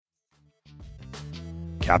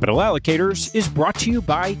Capital Allocators is brought to you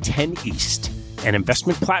by 10 East, an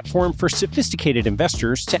investment platform for sophisticated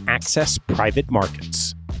investors to access private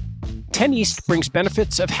markets. 10 East brings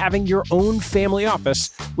benefits of having your own family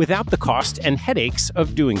office without the cost and headaches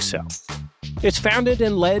of doing so. It's founded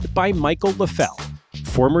and led by Michael LaFell,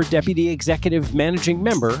 former Deputy Executive Managing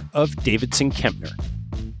Member of Davidson Kempner.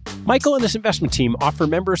 Michael and his investment team offer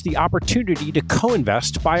members the opportunity to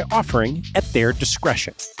co-invest by offering at their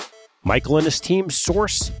discretion. Michael and his team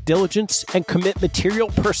source, diligence, and commit material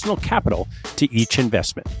personal capital to each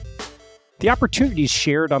investment. The opportunities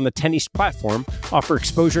shared on the 10 East platform offer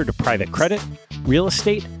exposure to private credit, real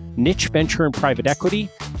estate, niche venture and private equity,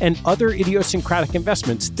 and other idiosyncratic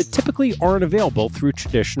investments that typically aren't available through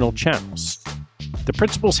traditional channels. The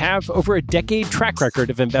principals have over a decade track record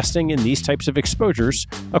of investing in these types of exposures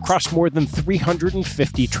across more than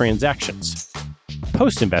 350 transactions.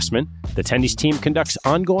 Post-investment, the 10 East team conducts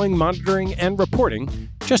ongoing monitoring and reporting,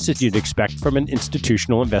 just as you'd expect from an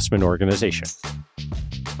institutional investment organization.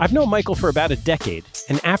 I've known Michael for about a decade,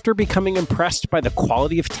 and after becoming impressed by the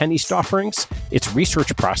quality of 10 East offerings, its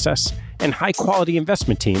research process, and high-quality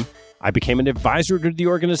investment team, I became an advisor to the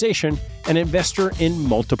organization and investor in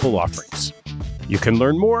multiple offerings. You can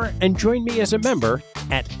learn more and join me as a member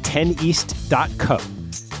at 10east.co.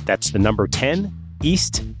 That's the number 10,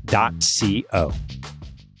 east.co.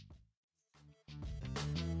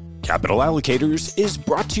 Capital Allocators is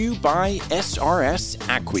brought to you by SRS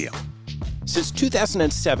Acquiom. Since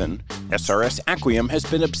 2007, SRS Acquiom has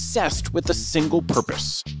been obsessed with a single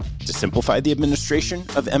purpose: to simplify the administration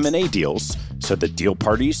of M&A deals so that deal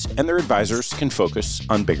parties and their advisors can focus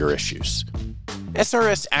on bigger issues.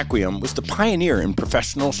 SRS Acquiom was the pioneer in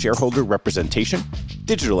professional shareholder representation,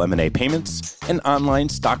 digital M&A payments, and online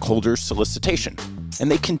stockholder solicitation, and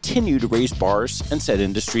they continue to raise bars and set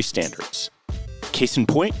industry standards. Case in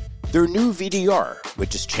point, their new VDR,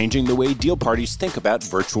 which is changing the way deal parties think about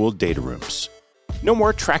virtual data rooms. No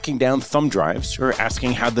more tracking down thumb drives or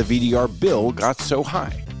asking how the VDR bill got so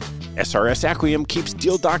high. SRS Acquiom keeps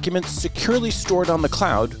deal documents securely stored on the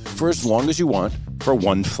cloud for as long as you want for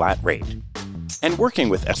one flat rate. And working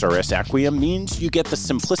with SRS Acquiom means you get the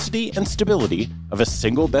simplicity and stability of a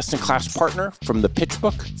single best-in-class partner from the pitch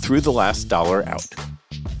book through the last dollar out.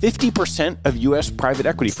 50% of U.S. private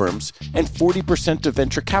equity firms and 40% of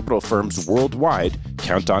venture capital firms worldwide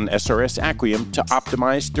count on SRS Acquiom to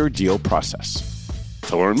optimize their deal process.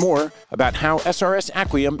 To learn more about how SRS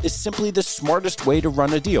Acquiom is simply the smartest way to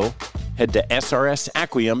run a deal, head to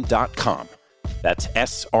srsacquiom.com. That's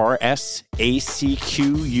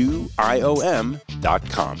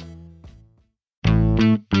srsacquiom.com.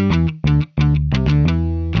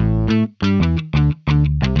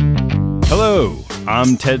 Hello,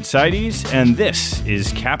 I'm Ted Seides, and this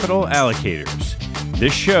is Capital Allocators.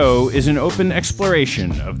 This show is an open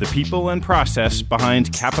exploration of the people and process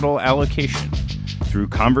behind capital allocation. Through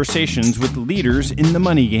conversations with leaders in the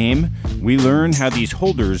money game, we learn how these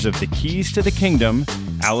holders of the keys to the kingdom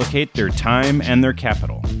allocate their time and their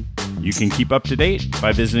capital. You can keep up to date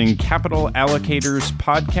by visiting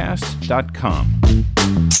capitalallocatorspodcast.com.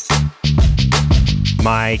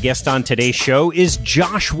 My guest on today's show is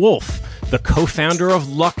Josh Wolfe, the co-founder of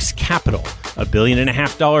Lux Capital, a $1.5 billion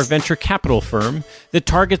venture capital firm that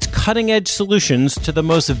targets cutting-edge solutions to the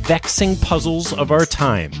most vexing puzzles of our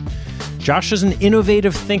time. Josh is an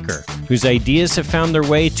innovative thinker whose ideas have found their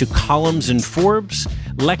way to columns in Forbes,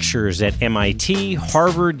 lectures at MIT,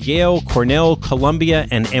 Harvard, Yale, Cornell, Columbia,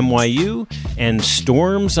 and NYU, and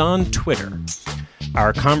storms on Twitter.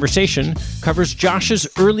 Our conversation covers Josh's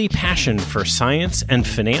early passion for science and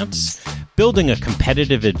finance, building a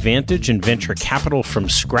competitive advantage in venture capital from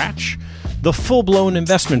scratch, the full-blown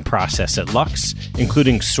investment process at Lux,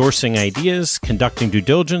 including sourcing ideas, conducting due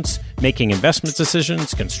diligence, making investment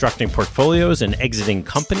decisions, constructing portfolios, and exiting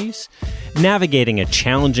companies, navigating a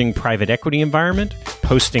challenging private equity environment,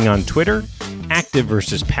 posting on Twitter, active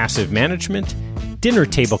versus passive management, dinner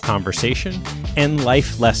table conversation, and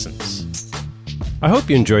life lessons. I hope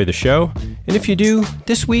you enjoy the show, and if you do,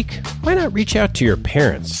 this week, why not reach out to your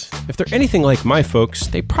parents? If they're anything like my folks,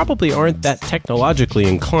 they probably aren't that technologically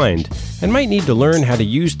inclined and might need to learn how to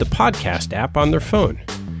use the podcast app on their phone.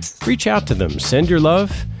 Reach out to them, send your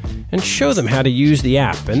love, and show them how to use the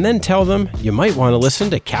app, and then tell them you might want to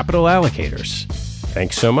listen to Capital Allocators.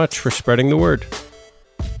 Thanks so much for spreading the word.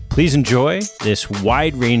 Please enjoy this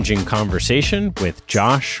wide-ranging conversation with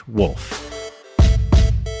Josh Wolfe.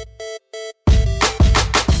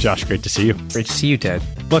 Josh, great to see you. Great to see you, Ted.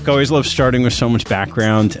 Look, I always love starting with so much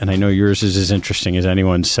background, and I know yours is as interesting as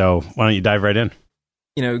anyone's, so why don't you dive right in?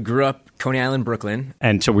 You know, grew up Coney Island, Brooklyn.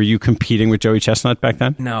 And so were you competing with Joey Chestnut back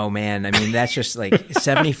then? No, man. I mean, that's just like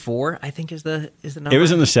 74, I think is the number. It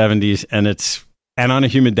was in the 70s, and on a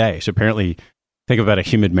humid day. So apparently, think about a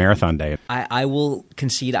humid marathon day. I will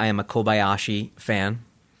concede I am a Kobayashi fan,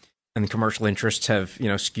 and the commercial interests have,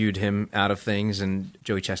 skewed him out of things, and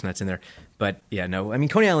Joey Chestnut's in there. But yeah, no, I mean,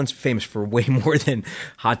 Coney Island's famous for way more than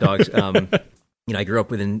hot dogs. I grew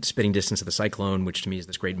up within spitting distance of the Cyclone, which to me is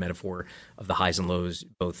this great metaphor of the highs and lows,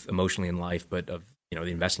 both emotionally in life, but of, the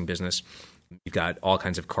investing business. You've got all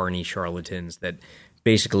kinds of carny charlatans that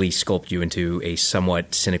basically sculpt you into a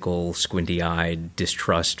somewhat cynical, squinty-eyed,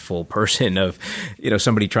 distrustful person of,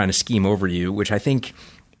 somebody trying to scheme over you, which I think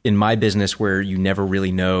in my business, where you never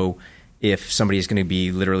really know if somebody is going to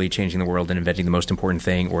be literally changing the world and inventing the most important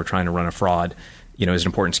thing or trying to run a fraud, is an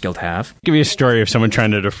important skill to have. Give me a story of someone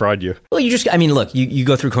trying to defraud you. Well, look, you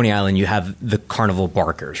go through Coney Island, you have the carnival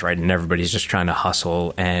barkers, right? And everybody's just trying to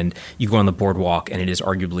hustle. And you go on the boardwalk, and it is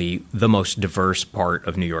arguably the most diverse part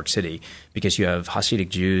of New York City because you have Hasidic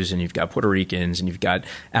Jews, and you've got Puerto Ricans, and you've got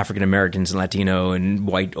African Americans and Latino and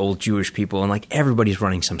white old Jewish people. And like everybody's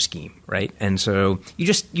running some scheme, right? And so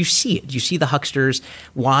you see it. You see the hucksters.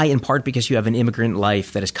 Why? In part because you have an immigrant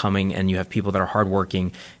life that is coming, and you have people that are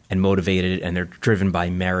hardworking and motivated, and they're driven by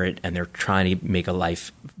merit, and they're trying to make a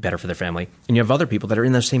life better for their family. And you have other people that are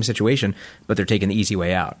in the same situation, but they're taking the easy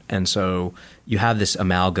way out. And so you have this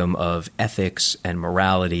amalgam of ethics and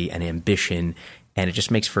morality and ambition, and it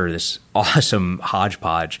just makes for this awesome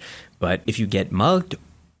hodgepodge. But if you get mugged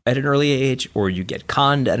at an early age, or you get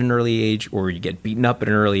conned at an early age, or you get beaten up at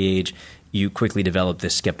an early age, you quickly develop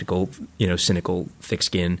this skeptical, cynical, thick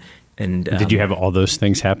skin. And did you have all those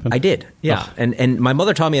things happen? I did, yeah. Oh. And my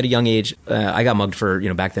mother taught me at a young age. I got mugged for,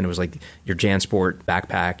 back then it was like your JanSport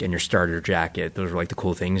backpack and your starter jacket. Those were like the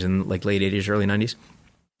cool things in like late 80s, early 90s.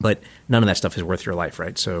 But none of that stuff is worth your life,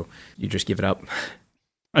 right? So you just give it up.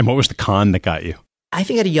 And what was the con that got you? I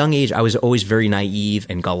think at a young age, I was always very naive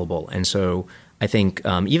and gullible. And so I think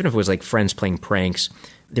even if it was like friends playing pranks,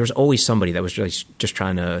 there was always somebody that was just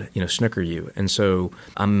trying to, snooker you. And so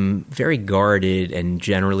I'm very guarded and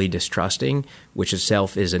generally distrusting, which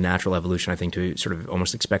itself is a natural evolution, I think, to sort of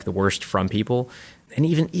almost expect the worst from people. And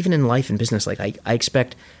even in life and business, like I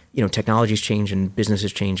expect, technologies change and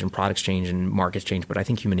businesses change and products change and markets change. But I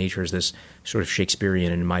think human nature is this sort of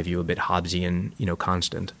Shakespearean and, in my view, a bit Hobbesian,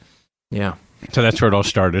 constant. Yeah. So that's where it all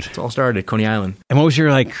started. It all started at Coney Island. And what was your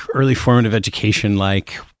early formative education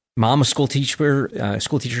like? Mom, a school teacher.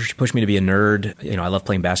 She pushed me to be a nerd. I love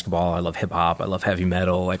playing basketball. I love hip hop. I love heavy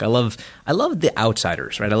metal. I love the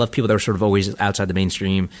outsiders, right? I love people that are sort of always outside the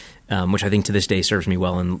mainstream, which I think to this day serves me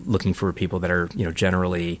well in looking for people that are,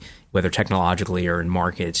 generally, whether technologically or in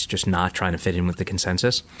markets, just not trying to fit in with the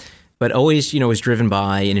consensus. But always, was driven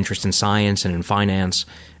by an interest in science and in finance.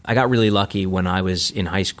 I got really lucky when I was in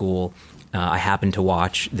high school. I happened to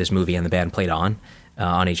watch this movie And the Band Played On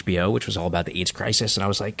HBO, which was all about the AIDS crisis. And I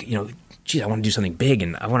was like, geez, I want to do something big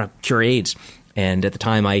and I want to cure AIDS. And at the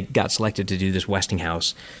time, I got selected to do this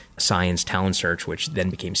Westinghouse science talent search, which then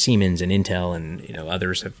became Siemens and Intel, and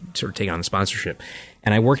others have sort of taken on the sponsorship.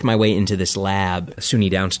 And I worked my way into this lab, SUNY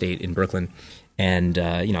Downstate in Brooklyn. And,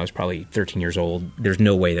 I was probably 13 years old. There's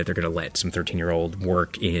no way that they're going to let some 13-year-old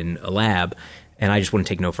work in a lab. And I just wouldn't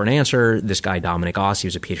take no for an answer. This guy, Dominic Oss, he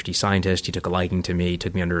was a PhD scientist. He took a liking to me,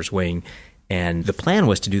 took me under his wing. And the plan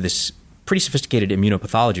was to do this pretty sophisticated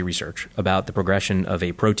immunopathology research about the progression of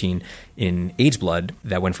a protein in AIDS blood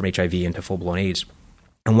that went from HIV into full-blown AIDS.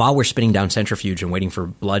 And while we're spinning down centrifuge and waiting for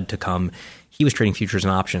blood to come, he was trading futures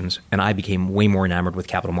and options, and I became way more enamored with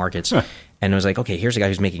capital markets. And I was like, okay, here's a guy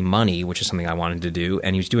who's making money, which is something I wanted to do,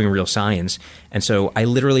 and he was doing real science. And so I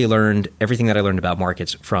literally learned everything that I learned about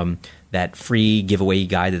markets from that free giveaway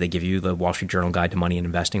guide that they give you, the Wall Street Journal Guide to Money and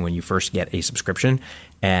Investing, when you first get a subscription.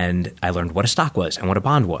 And I learned what a stock was and what a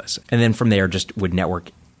bond was. And then from there, just would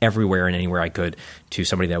network everywhere and anywhere I could to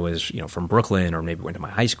somebody that was, from Brooklyn, or maybe went to my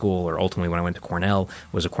high school, or ultimately when I went to Cornell,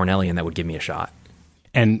 was a Cornellian that would give me a shot.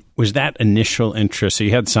 And was that initial interest, so you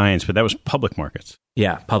had science, but that was public markets?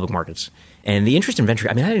 Yeah, public markets. And the interest in venture,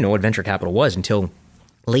 I didn't know what venture capital was until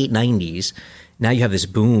late 90s. Now you have this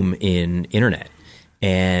boom in internet.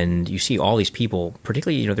 And you see all these people,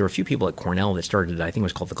 particularly, there were a few people at Cornell that started, I think it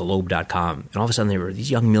was called theglobe.com. And all of a sudden, there were these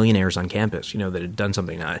young millionaires on campus, that had done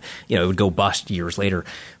something, it would go bust years later.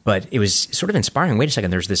 But it was sort of inspiring. Wait a second,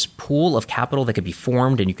 there's this pool of capital that could be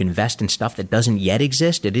formed, and you can invest in stuff that doesn't yet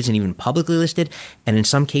exist. It isn't even publicly listed. And in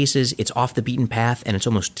some cases, it's off the beaten path, and it's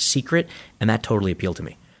almost secret. And that totally appealed to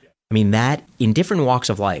me. I mean, that in different walks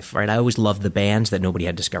of life, right? I always loved the bands that nobody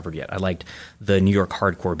had discovered yet. I liked the New York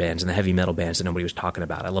hardcore bands and the heavy metal bands that nobody was talking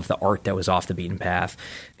about. I loved the art that was off the beaten path.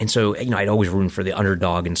 And so, I'd always root for the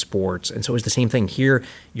underdog in sports. And so it was the same thing here.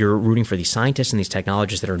 You're rooting for these scientists and these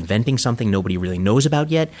technologists that are inventing something nobody really knows about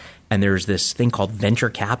yet. And there's this thing called venture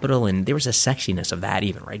capital. And there was a sexiness of that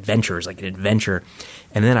even, right? Venture is like an adventure.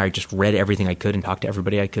 And then I just read everything I could and talked to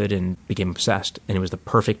everybody I could and became obsessed. And it was the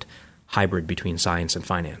perfect hybrid between science and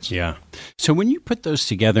finance. Yeah. So when you put those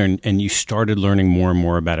together and you started learning more and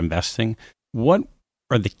more about investing, what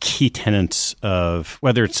are the key tenets of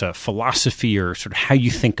whether it's a philosophy or sort of how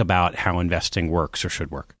you think about how investing works or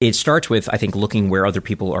should work? It starts with, I think, looking where other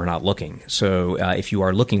people are not looking. So if you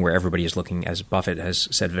are looking where everybody is looking, as Buffett has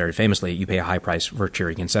said very famously, you pay a high price for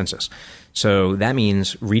cheering consensus. So that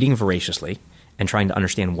means reading voraciously and trying to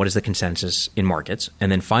understand what is the consensus in markets,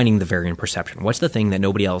 and then finding the variant perception. What's the thing that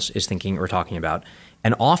nobody else is thinking or talking about?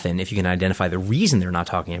 And often, if you can identify the reason they're not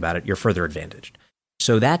talking about it, you're further advantaged.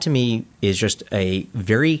 So that, to me, is just a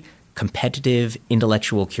very competitive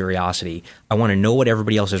intellectual curiosity. I want to know what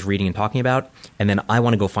everybody else is reading and talking about, and then I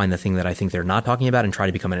want to go find the thing that I think they're not talking about and try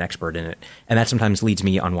to become an expert in it. And that sometimes leads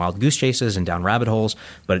me on wild goose chases and down rabbit holes,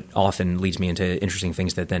 but it often leads me into interesting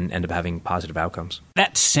things that then end up having positive outcomes.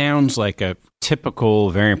 That sounds like a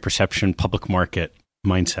typical variant perception public market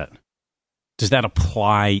mindset. Does that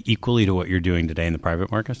apply equally to what you're doing today in the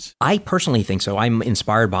private markets? I personally think so. I'm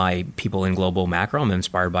inspired by people in global macro. I'm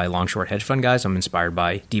inspired by long-short hedge fund guys. I'm inspired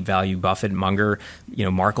by deep value Buffett, Munger,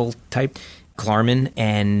 Markle type, Klarman.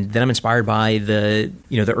 And then I'm inspired by the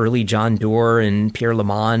early John Doerr and Pierre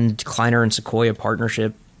Lamond, Kleiner and Sequoia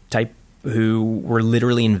partnership type who were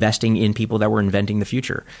literally investing in people that were inventing the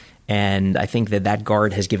future. And I think that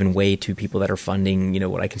guard has given way to people that are funding,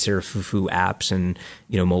 what I consider foo-foo apps and,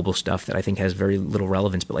 mobile stuff that I think has very little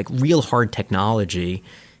relevance. But like real hard technology,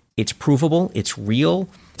 it's provable, it's real,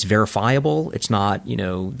 it's verifiable. It's not,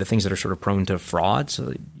 the things that are sort of prone to fraud,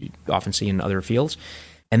 so you often see in other fields.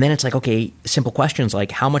 And then it's like, okay, simple questions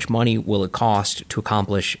like how much money will it cost to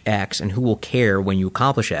accomplish X and who will care when you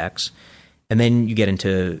accomplish X? And then you get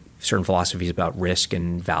into certain philosophies about risk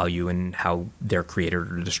and value and how they're created or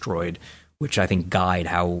destroyed, which I think guide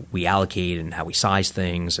how we allocate and how we size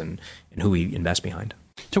things and who we invest behind.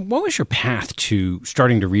 So what was your path to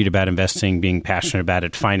starting to read about investing, being passionate about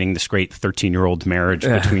it, finding this great 13-year-old marriage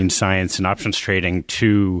between science and options trading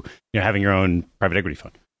to having your own private equity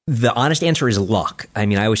fund? The honest answer is luck. I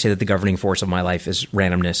mean, I always say that the governing force of my life is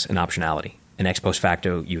randomness and optionality. And ex post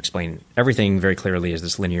facto, you explain everything very clearly as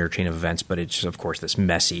this linear chain of events, but it's, of course, this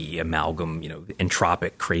messy amalgam,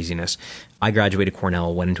 entropic craziness. I graduated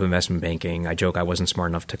Cornell, went into investment banking. I joke I wasn't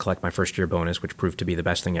smart enough to collect my first-year bonus, which proved to be the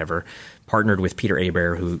best thing ever. Partnered with Peter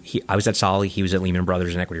Hebert, I was at Solly, he was at Lehman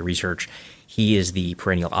Brothers in equity research. He is the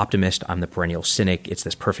perennial optimist. I'm the perennial cynic. It's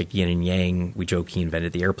this perfect yin and yang. We joke he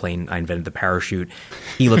invented the airplane. I invented the parachute.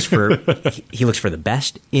 He looks for he looks for the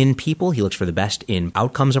best in people. He looks for the best in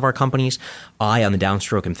outcomes of our companies. I, on the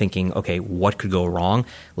downstroke, am thinking, okay, what could go wrong?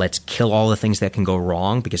 Let's kill all the things that can go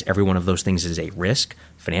wrong because every one of those things is a risk.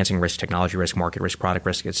 Financing risk, technology risk, market risk, product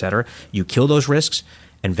risk, et cetera. You kill those risks,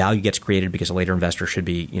 and value gets created because a later investor should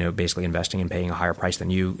be, basically investing and paying a higher price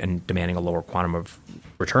than you and demanding a lower quantum of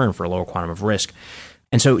return for a lower quantum of risk.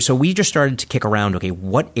 And so we just started to kick around, okay,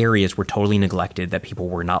 what areas were totally neglected that people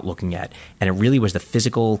were not looking at? And it really was the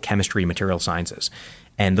physical, chemistry, material sciences.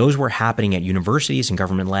 And those were happening at universities and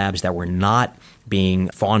government labs that were not being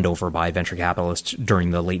fawned over by venture capitalists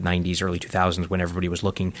during the late 90s, early 2000s, when everybody was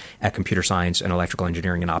looking at computer science and electrical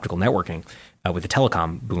engineering and optical networking with the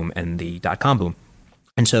telecom boom and the dot-com boom.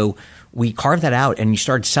 And so we carved that out and you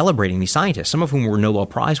started celebrating these scientists, some of whom were Nobel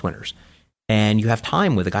Prize winners. And you have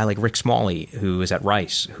time with a guy like Rick Smalley, who is at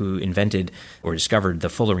Rice, who invented or discovered the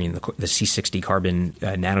fullerene, the C60 carbon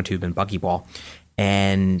nanotube and buckyball.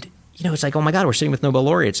 And, it's like, oh my God, we're sitting with Nobel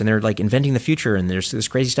laureates and they're like inventing the future and there's this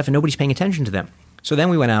crazy stuff and nobody's paying attention to them. So then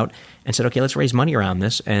we went out and said, okay, let's raise money around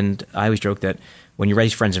this. And I always joke that when you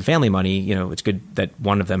raise friends and family money, it's good that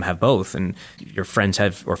one of them have both and your friends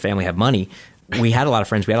have or family have money. We had a lot of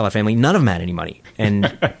friends, we had a lot of family, none of them had any money.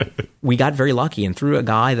 And we got very lucky. And through a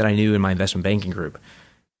guy that I knew in my investment banking group,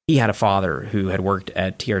 he had a father who had worked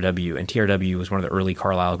at TRW, and TRW was one of the early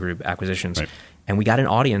Carlyle Group acquisitions. Right. And we got an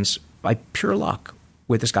audience by pure luck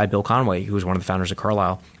with this guy, Bill Conway, who was one of the founders of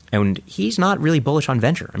Carlyle. And he's not really bullish on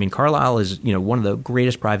venture. I mean, Carlyle is, one of the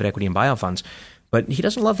greatest private equity and buyout funds. But he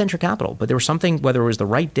doesn't love venture capital. But there was something, whether it was the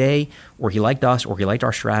right day or he liked us or he liked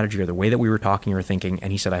our strategy or the way that we were talking or thinking,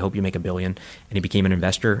 and he said, I hope you make $1 billion. And he became an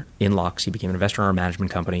investor in Lux. He became an investor in our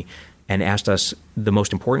management company and asked us the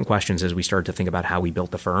most important questions as we started to think about how we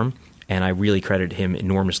built the firm. And I really credit him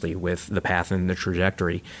enormously with the path and the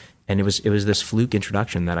trajectory. And it was this fluke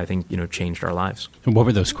introduction that I think, changed our lives. And what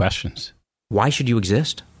were those questions? Why should you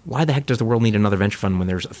exist? Why the heck does the world need another venture fund when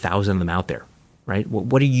there's 1,000 of them out there, right?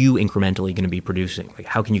 What are you incrementally going to be producing? Like,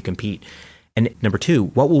 how can you compete? And number two,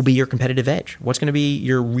 what will be your competitive edge? What's going to be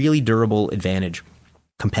your really durable advantage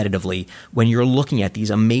competitively when you're looking at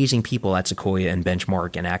these amazing people at Sequoia and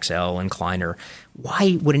Benchmark and Accel and Kleiner?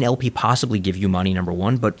 Why would an LP possibly give you money, number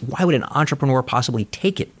one, but why would an entrepreneur possibly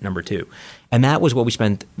take it, number two? And that was what we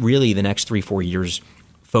spent really the next 3-4 years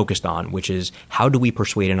focused on, which is how do we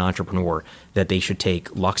persuade an entrepreneur that they should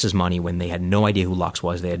take Lux's money when they had no idea who Lux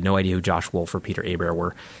was, they had no idea who Josh Wolf or Peter Hebert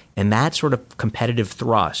were. And that sort of competitive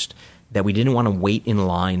thrust that we didn't want to wait in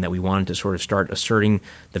line, that we wanted to sort of start asserting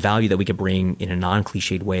the value that we could bring in a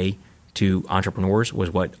non-cliched way to entrepreneurs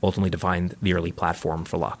was what ultimately defined the early platform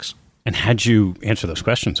for Lux. And how'd you answer those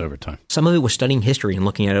questions over time? Some of it was studying history and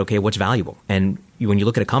looking at, okay, what's valuable? And when you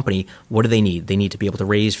look at a company, what do they need? They need to be able to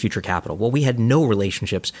raise future capital. Well, we had no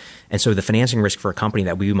relationships. And so the financing risk for a company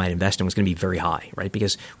that we might invest in was going to be very high, right?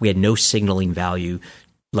 Because we had no signaling value.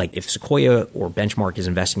 Like if Sequoia or Benchmark is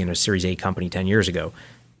investing in a Series A company 10 years ago,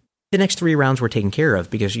 the next 3 rounds were taken care of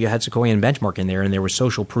because you had Sequoia and Benchmark in there and there was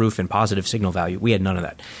social proof and positive signal value. We had none of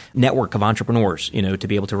that. Network of entrepreneurs, to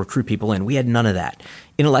be able to recruit people in. We had none of that.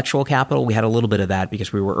 Intellectual capital, we had a little bit of that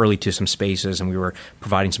because we were early to some spaces and we were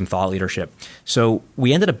providing some thought leadership. So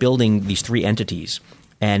we ended up building these 3 entities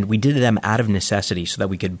and we did them out of necessity so that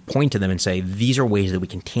we could point to them and say, these are ways that we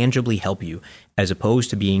can tangibly help you, as opposed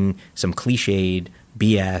to being some cliched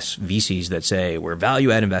BS VCs that say we're value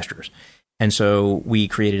add investors. And so we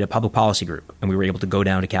created a public policy group, and we were able to go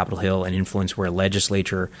down to Capitol Hill and influence where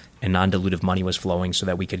legislature and non-dilutive money was flowing so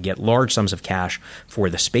that we could get large sums of cash for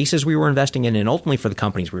the spaces we were investing in and ultimately for the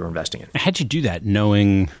companies we were investing in. How'd you do that,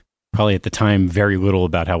 knowing probably at the time very little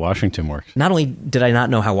about how Washington worked? Not only did I not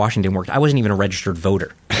know how Washington worked, I wasn't even a registered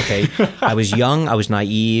voter. Okay, I was young, I was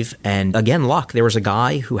naive, and again, luck. There was a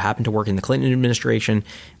guy who happened to work in the Clinton administration.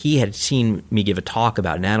 He had seen me give a talk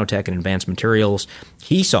about nanotech and advanced materials.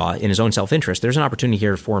 He saw in his own self-interest, there's an opportunity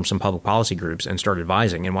here to form some public policy groups and start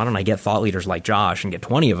advising. And why don't I get thought leaders like Josh and get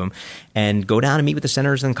 20 of them and go down and meet with the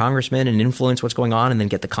senators and congressmen and influence what's going on, and then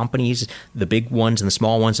get the companies, the big ones and the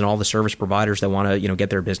small ones, and all the service providers that want to, get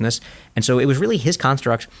their business. And so it was really his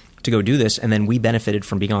construct to go do this, and then we benefited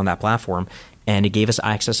from being on that platform, and it gave us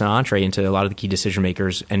access and entree into a lot of the key decision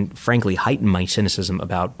makers, and frankly heightened my cynicism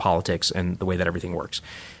about politics and the way that everything works.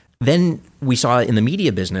 Then we saw in the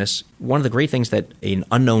media business, one of the great things that an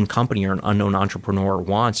unknown company or an unknown entrepreneur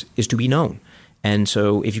wants is to be known. And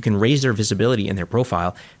so if you can raise their visibility and their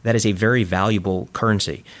profile, that is a very valuable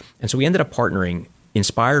currency. And so we ended up partnering,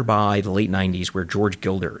 inspired by the late 90s, where George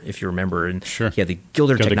Gilder, if you remember, and sure. He had the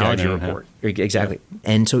Gilder Technology Report. Exactly.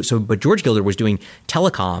 Yeah. And but George Gilder was doing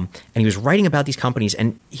telecom, and he was writing about these companies,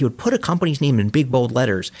 and he would put a company's name in big, bold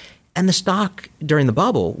letters. And the stock during the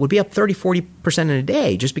bubble would be up 30-40% in a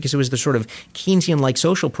day, just because it was the sort of Keynesian-like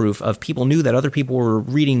social proof of people knew that other people were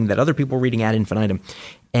reading ad infinitum.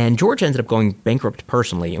 And George ended up going bankrupt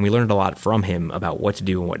personally, and we learned a lot from him about what to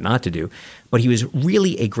do and what not to do. But he was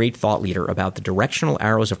really a great thought leader about the directional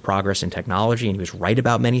arrows of progress in technology, and he was right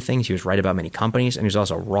about many things. He was right about many companies, and he was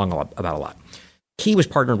also wrong about a lot. He was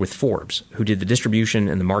partnered with Forbes, who did the distribution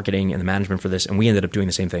and the marketing and the management for this, and we ended up doing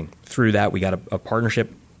the same thing. Through that, we got a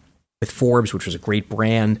partnership with Forbes, which was a great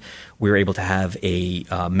brand. We were able to have a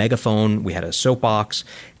megaphone. We had a soapbox,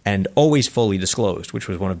 and always fully disclosed, which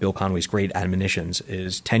was one of Bill Conway's great admonitions,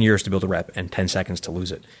 is 10 years to build a rep and 10 seconds to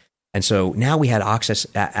lose it. And so now we had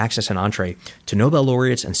access and entree to Nobel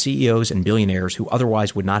laureates and CEOs and billionaires who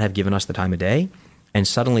otherwise would not have given us the time of day, and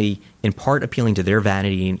suddenly, in part appealing to their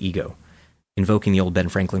vanity and ego, invoking the old Ben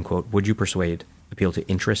Franklin quote, "Would you persuade? Appeal to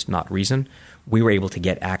interest, not reason." We were able to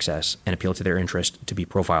get access and appeal to their interest to be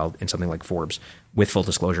profiled in something like Forbes with full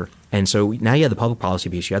disclosure. And so now you had the public policy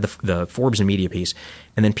piece, you had the Forbes and media piece.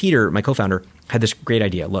 And then Peter, my co-founder, had this great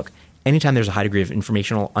idea. Look, anytime there's a high degree of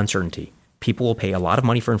informational uncertainty, people will pay a lot of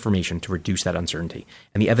money for information to reduce that uncertainty.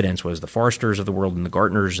 And the evidence was the Forresters of the world and the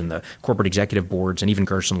Gartners and the corporate executive boards and even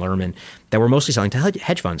Gerson Lerman that were mostly selling to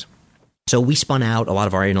hedge funds. So we spun out a lot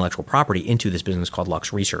of our intellectual property into this business called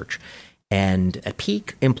Lux Research. And at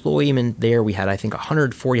peak employment there, we had, I think,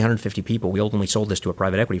 140, 150 people. We ultimately sold this to a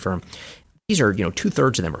private equity firm. These are,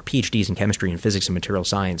 2/3 of them are PhDs in chemistry and physics and material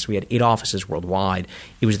science. We had 8 offices worldwide.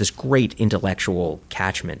 It was this great intellectual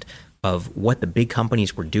catchment of what the big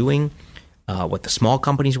companies were doing, what the small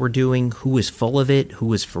companies were doing, who was full of it, who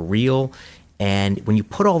was for real. And when you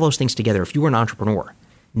put all those things together, if you were an entrepreneur,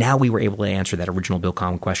 Now we were able to answer that original Bill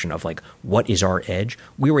Conway question of like, what is our edge?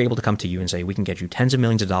 We were able to come to you and say, we can get you tens of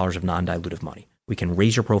millions of dollars of non-dilutive money. We can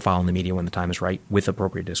raise your profile in the media when the time is right with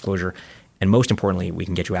appropriate disclosure. And most importantly, we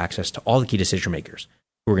can get you access to all the key decision makers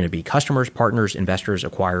who are going to be customers, partners, investors,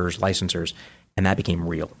 acquirers, licensors. And that became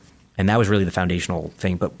real. And that was really the foundational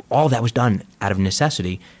thing. But all that was done out of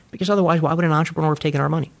necessity, because otherwise, why would an entrepreneur have taken our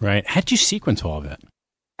money? Right. How'd you sequence all of it?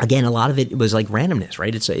 Again, a lot of it was like randomness,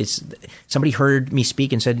 right? It's somebody heard me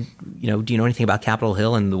speak and said, do you know anything about Capitol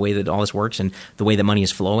Hill and the way that all this works and the way that money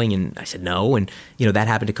is flowing? And I said, no. And, that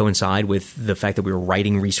happened to coincide with the fact that we were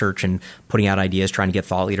writing research and putting out ideas, trying to get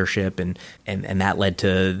thought leadership. And that led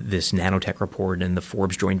to this nanotech report and the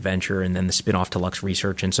Forbes joint venture and then the spinoff to Lux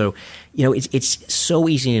Research. And so, it's so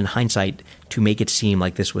easy in hindsight to make it seem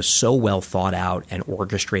like this was so well thought out and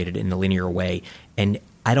orchestrated in a linear way. And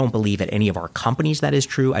I don't believe at any of our companies that is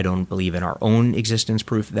true. I don't believe in our own existence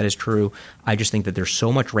proof that is true. I just think that there's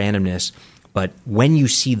so much randomness. But when you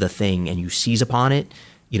see the thing and you seize upon it,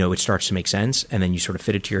 it starts to make sense. And then you sort of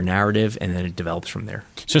fit it to your narrative and then it develops from there.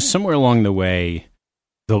 So somewhere along the way,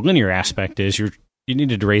 the linear aspect is you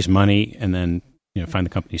needed to raise money and then find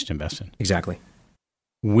the companies to invest in. Exactly.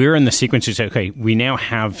 We're in the sequence to say, okay, we now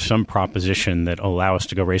have some proposition that allow us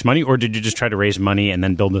to go raise money, or did you just try to raise money and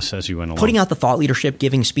then build this as you went along? Putting out the thought leadership,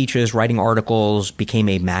 giving speeches, writing articles became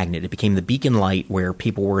a magnet. It became the beacon light where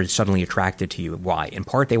people were suddenly attracted to you. Why? In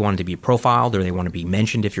part, they wanted to be profiled or they want to be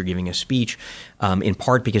mentioned if you're giving a speech. In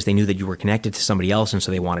part, because they knew that you were connected to somebody else, and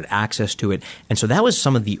so they wanted access to it. And so that was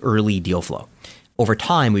some of the early deal flow. Over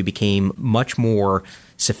time, we became much more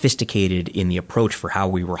sophisticated in the approach for how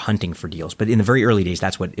we were hunting for deals. But in the very early days,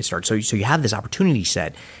 that's what it started. So you have this opportunity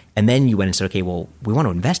set, and then you went and said, okay, well, we want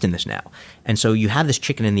to invest in this now. And so you have this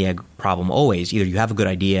chicken and the egg problem always. Either you have a good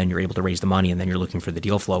idea and you're able to raise the money and then you're looking for the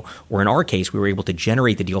deal flow. Or in our case, we were able to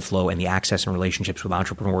generate the deal flow and the access and relationships with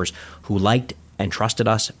entrepreneurs who liked and trusted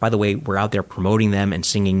us. By the way, we're out there promoting them and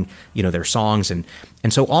singing, their songs. And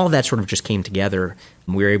so all of that sort of just came together.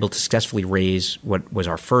 We were able to successfully raise what was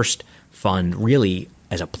our first fund really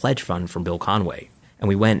as a pledge fund from Bill Conway. And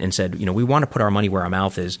we went and said, we want to put our money where our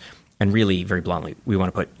mouth is. And really, very bluntly, we want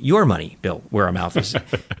to put your money, Bill, where our mouth is.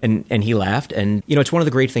 and he laughed. And, it's one of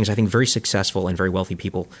the great things, I think, very successful and very wealthy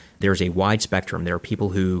people. There's a wide spectrum. There are people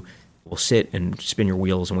who will sit and spin your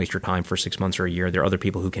wheels and waste your time for 6 months or a year. There are other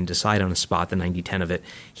people who can decide on the spot the 90-10 of it.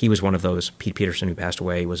 He was one of those. Pete Peterson, who passed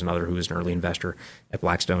away, was another who was an early investor at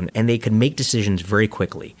Blackstone. And they could make decisions very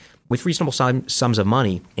quickly with reasonable sums of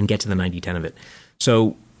money and get to the 90-10 of it.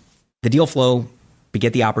 So the deal flow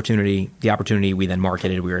beget the opportunity. The opportunity we then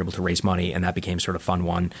marketed. We were able to raise money, and that became sort of Fund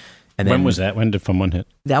 1. And then, when was that? When did Fund 1 hit?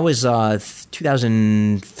 That was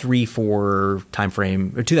 2003-4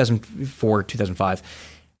 timeframe, or 2004, 2005.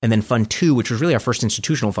 And then Fund 2, which was really our first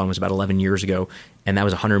institutional fund, was about 11 years ago, and that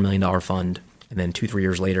was a $100 million fund. And then 2-3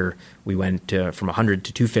 years later, we went from 100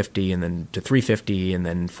 to 250, and then to 350, and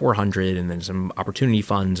then 400, and then some opportunity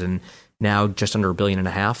funds, and now just under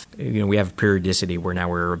 $1.5 billion. We have periodicity where now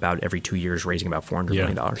we're about every 2 years raising about $400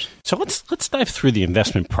 million. So let's dive through the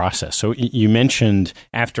investment process. So you mentioned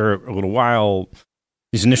after a little while,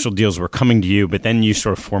 these initial deals were coming to you, but then you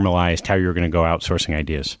sort of formalized how you were going to go outsourcing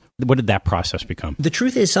ideas. What did that process become? The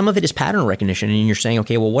truth is, some of it is pattern recognition, and you're saying,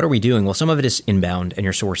 okay, well, what are we doing? Well, some of it is inbound, and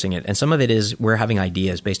you're sourcing it. And some of it is we're having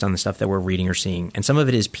ideas based on the stuff that we're reading or seeing. And some of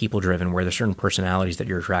it is people-driven, where there's certain personalities that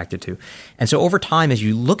you're attracted to. And so over time, as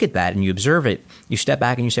you look at that and you observe it, you step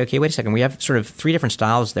back and you say, okay, wait a second. We have sort of 3 different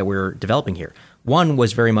styles that we're developing here. One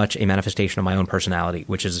was very much a manifestation of my own personality,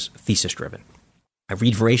 which is thesis-driven. I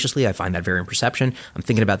read voraciously. I find that very in perception. I'm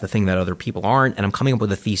thinking about the thing that other people aren't, and I'm coming up with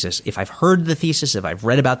a thesis. If I've heard the thesis, if I've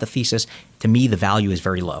read about the thesis, to me, the value is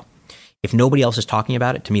very low. If nobody else is talking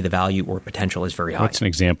about it, to me, the value or potential is very high. What's an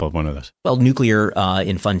example of one of those? Well, nuclear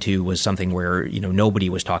in Fund 2 was something where nobody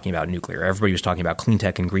was talking about nuclear. Everybody was talking about clean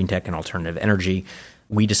tech and green tech and alternative energy.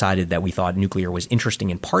 We decided that we thought nuclear was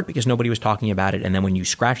interesting in part because nobody was talking about it. And then when you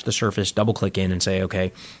scratch the surface, double click in and say,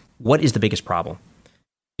 okay, what is the biggest problem?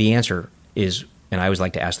 The answer is, and I always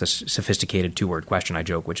like to ask this sophisticated 2-word question, I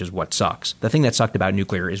joke, which is what sucks. The thing that sucked about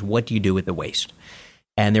nuclear is what do you do with the waste?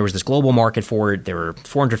 And there was this global market for it. There were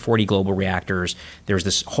 440 global reactors. There was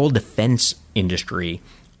this whole defense industry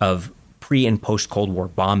of pre- and post-Cold War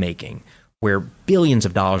bomb making where billions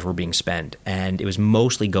of dollars were being spent. And it was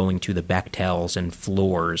mostly going to the Bechtels and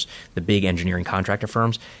Fluors, the big engineering contractor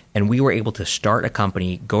firms. And we were able to start a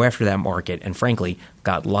company, go after that market, and frankly,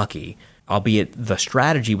 got lucky. Albeit the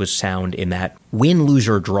strategy was sound in that win, lose,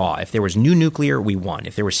 or draw. If there was new nuclear, we won.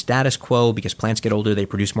 If there was status quo, because plants get older, they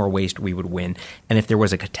produce more waste, we would win. And if there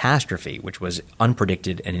was a catastrophe, which was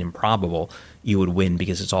unpredicted and improbable, you would win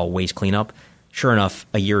because it's all waste cleanup. Sure enough,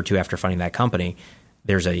 a year or two after funding that company,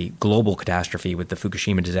 there's a global catastrophe with the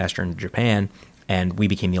Fukushima disaster in Japan, and we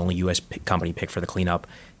became the only U.S. company picked for the cleanup.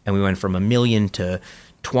 And we went from $1 million to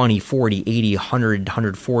 20, 40, 80, 100,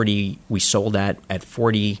 140. We sold that at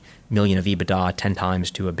 $40 million of EBITDA 10 times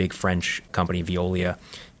to a big French company, Veolia.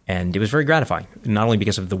 And it was very gratifying, not only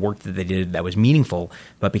because of the work that they did that was meaningful,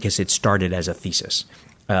 but because it started as a thesis.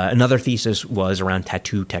 Another thesis was around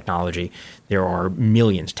tattoo technology. There are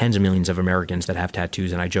millions, tens of millions of Americans that have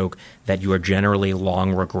tattoos, and I joke that you are generally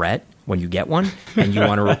long regret when you get one, and you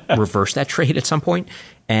want to reverse that trait at some point.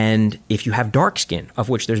 And if you have dark skin, of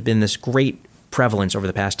which there's been this great prevalence over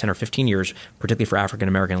the past 10 or 15 years, particularly for African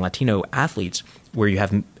American and Latino athletes, where you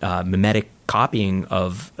have mimetic copying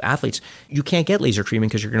of athletes, you can't get laser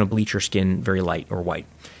treatment because you're going to bleach your skin very light or white.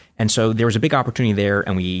 And so there was a big opportunity there,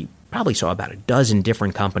 and we probably saw about a dozen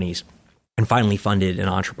different companies and finally funded an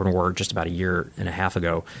entrepreneur just about a year and a half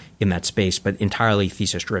ago in that space, but entirely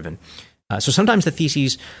thesis-driven. So sometimes the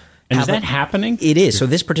theses... And is that happening? It is. So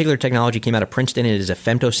this particular technology came out of Princeton. It is a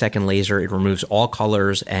femtosecond laser. It removes all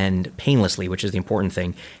colors and painlessly, which is the important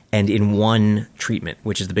thing, and in one treatment,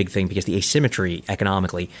 which is the big thing, because the asymmetry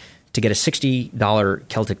economically, to get a $60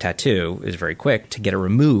 Celtic tattoo is very quick. To get it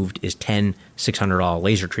removed is 10 $600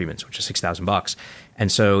 laser treatments, which is $6,000. And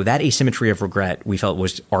so that asymmetry of regret we felt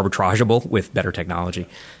was arbitrageable with better technology.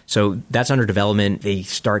 So that's under development. They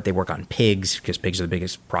work on pigs, because pigs are the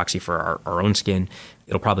biggest proxy for our own skin.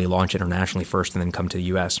 It'll probably launch internationally first and then come to the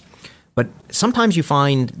US. But sometimes you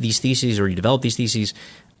find these theses, or you develop these theses,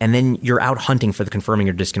 and then you're out hunting for the confirming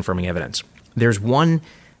or disconfirming evidence. There's one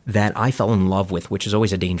that I fell in love with, which is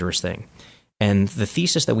always a dangerous thing. And the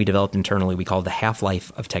thesis that we developed internally, we call the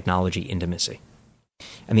half-life of technology intimacy.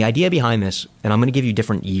 And the idea behind this, and I'm going to give you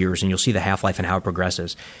different years, and you'll see the half-life and how it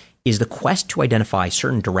progresses, is the quest to identify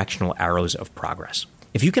certain directional arrows of progress.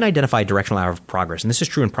 If you can identify a directional arrow of progress, and this is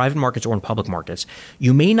true in private markets or in public markets,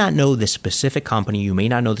 you may not know the specific company, you may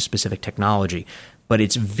not know the specific technology, but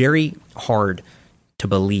it's very hard to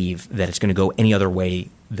believe that it's going to go any other way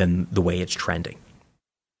than the way it's trending.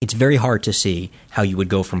 It's very hard to see how you would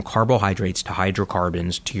go from carbohydrates to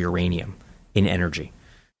hydrocarbons to uranium in energy.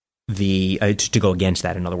 To go against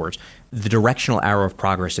that, in other words, the directional arrow of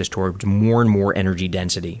progress is towards more and more energy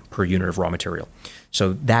density per unit of raw material.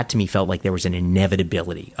 So that to me felt like there was an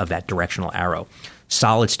inevitability of that directional arrow.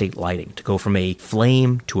 Solid state lighting, to go from a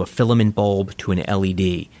flame to a filament bulb to an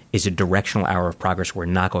LED, is a directional arrow of progress. We're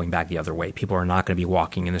not going back the other way. People are not going to be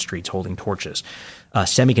walking in the streets holding torches.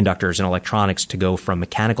 Semiconductors and electronics, to go from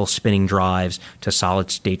mechanical spinning drives to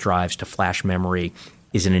solid state drives to flash memory,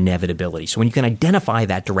 is an inevitability. So when you can identify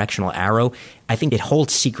that directional arrow, I think it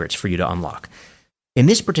holds secrets for you to unlock. In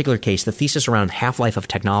this particular case, the thesis around half-life of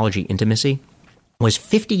technology intimacy was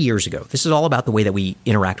 50 years ago. This is all about the way that we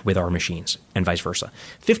interact with our machines and vice versa.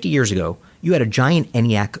 50 years ago, you had a giant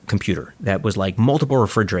ENIAC computer that was like multiple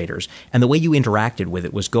refrigerators, and the way you interacted with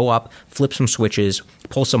it was go up, flip some switches,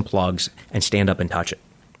 pull some plugs, and stand up and touch it.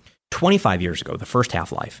 25 years ago, the first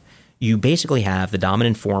half-life, you basically have the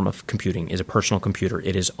dominant form of computing is a personal computer.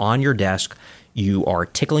 It is on your desk. You are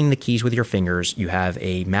tickling the keys with your fingers. You have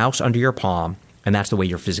a mouse under your palm, and that's the way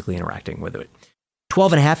you're physically interacting with it.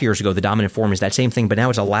 12 and a half years ago, the dominant form is that same thing, but now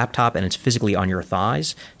it's a laptop and it's physically on your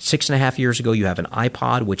thighs. 6.5 years ago, you have an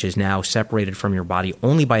iPod, which is now separated from your body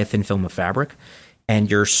only by a thin film of fabric, and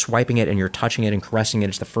you're swiping it and you're touching it and caressing it.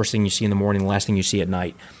 It's the first thing you see in the morning, the last thing you see at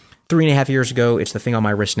night. 3.5 years ago, it's the thing on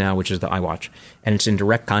my wrist now, which is the iWatch, and it's in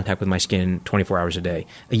direct contact with my skin 24 hours a day.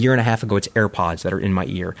 A year and a half ago, it's AirPods that are in my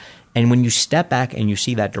ear. And when you step back and you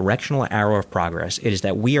see that directional arrow of progress, it is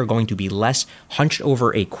that we are going to be less hunched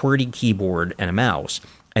over a QWERTY keyboard and a mouse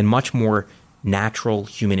and much more natural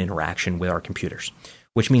human interaction with our computers,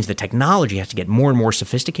 which means the technology has to get more and more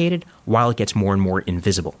sophisticated while it gets more and more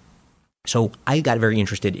invisible. So I got very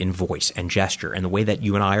interested in voice and gesture and the way that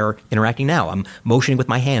you and I are interacting now. I'm motioning with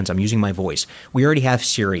my hands. I'm using my voice. We already have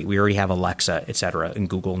Siri. We already have Alexa, et cetera, and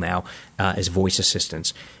Google now as voice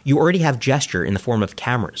assistants. You already have gesture in the form of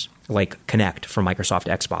cameras like Kinect from Microsoft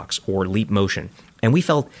Xbox or Leap Motion. And we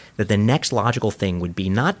felt that the next logical thing would be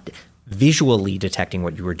not visually detecting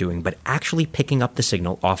what you were doing, but actually picking up the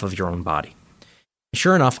signal off of your own body.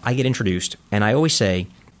 Sure enough, I get introduced, and I always say,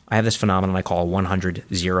 I have this phenomenon I call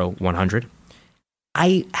 100-0-100.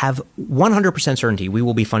 I have 100% certainty we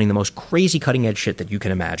will be funding the most crazy cutting-edge shit that you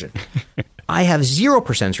can imagine. I have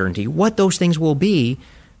 0% certainty what those things will be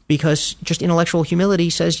because just intellectual humility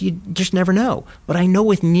says you just never know. But I know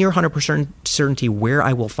with near 100% certainty where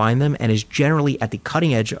I will find them, and is generally at the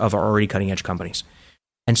cutting edge of our already cutting-edge companies.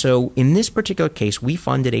 And so in this particular case, we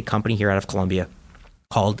funded a company here out of Colombia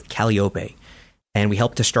called Calliope, and we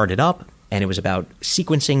helped to start it up. and it was about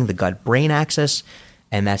sequencing the gut-brain axis,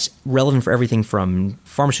 and that's relevant for everything from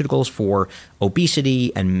pharmaceuticals for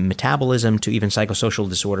obesity and metabolism to even psychosocial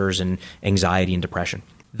disorders and anxiety and depression.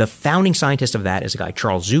 The founding scientist of that is a guy,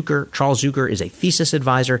 Charles Zucker. Charles Zucker is a thesis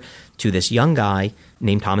advisor to this young guy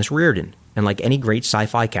named Thomas Reardon. And like any great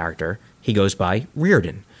sci-fi character, he goes by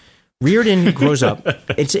Reardon. Reardon grows up.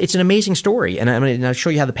 It's an amazing story. And I'm going to show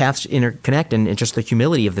you how the paths interconnect and just the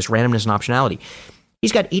humility of this randomness and optionality.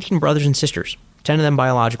 He's got 18 brothers and sisters, 10 of them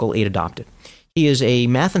biological, 8 adopted. He is a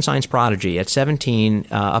math and science prodigy at 17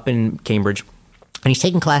 up in Cambridge, and he's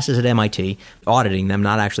taking classes at MIT, auditing them,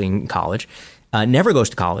 not actually in college, never goes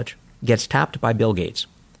to college, gets tapped by Bill Gates,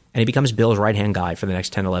 and he becomes Bill's right-hand guy for the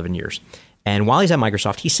next 10, 11 years. And while he's at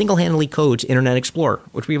Microsoft, he single-handedly codes Internet Explorer,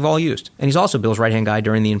 which we've all used. And he's also Bill's right-hand guy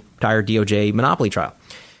during the entire DOJ monopoly trial.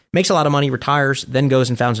 Makes a lot of money, retires, then goes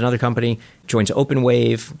and founds another company, joins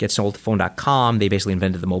OpenWave, gets sold to Phone.com. They basically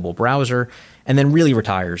invented the mobile browser, and then really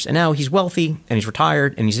retires. And now he's wealthy, and he's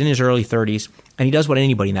retired, and he's in his early 30s, and he does what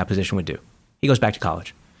anybody in that position would do. He goes back to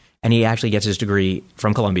college, and he actually gets his degree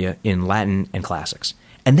from Columbia in Latin and classics.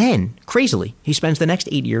 And then, crazily, he spends the next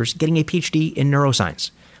 8 years getting a PhD in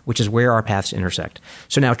neuroscience, which is where our paths intersect.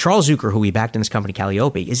 So now Charles Zucker, who we backed in this company,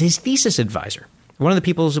 Calliope, is his thesis advisor. One of the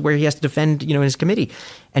people where he has to defend, in his committee.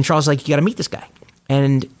 And Charles is like, you got to meet this guy.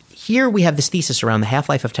 And here we have this thesis around the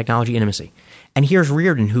half-life of technology intimacy. And here's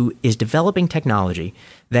Reardon, who is developing technology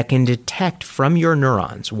that can detect from your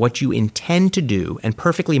neurons what you intend to do and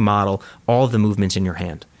perfectly model all of the movements in your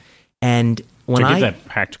hand. And when to give that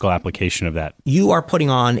practical application of that, you are putting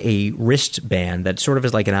on a wristband that sort of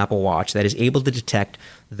is like an Apple Watch that is able to detect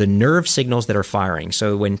the nerve signals that are firing.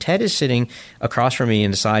 So when Ted is sitting across from me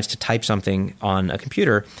and decides to type something on a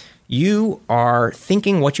computer, you are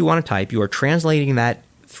thinking what you want to type. You are translating that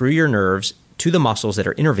through your nerves to the muscles that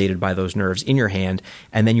are innervated by those nerves in your hand,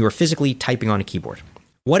 and then you are physically typing on a keyboard.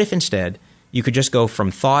 What if instead you could just go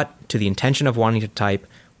from thought to the intention of wanting to type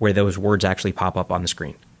where those words actually pop up on the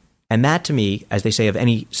screen? And that, to me, as they say of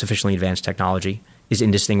any sufficiently advanced technology, is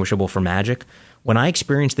indistinguishable from magic. When I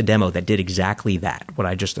experienced the demo that did exactly that, what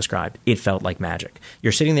I just described, it felt like magic.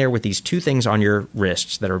 You're sitting there with these two things on your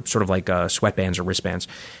wrists that are sort of like sweatbands or wristbands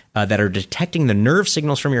that are detecting the nerve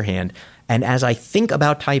signals from your hand. And as I think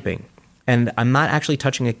about typing, and I'm not actually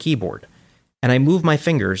touching a keyboard, and I move my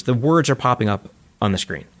fingers, the words are popping up on the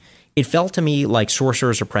screen. It felt to me like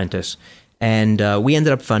Sorcerer's Apprentice. And we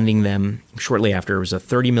ended up funding them shortly after. It was a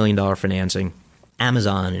 $30 million financing.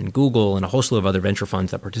 Amazon and Google and a whole slew of other venture funds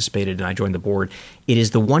that participated, and I joined the board. It is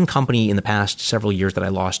the one company in the past several years that I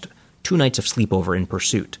lost 2 nights of sleep over in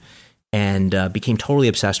pursuit, and became totally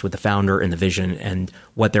obsessed with the founder and the vision and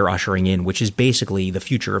what they're ushering in, which is basically the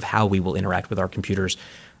future of how we will interact with our computers,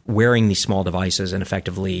 wearing these small devices and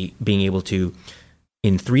effectively being able to,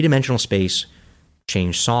 in three-dimensional space,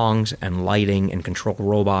 change songs and lighting and control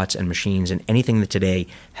robots and machines and anything that today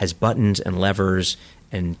has buttons and levers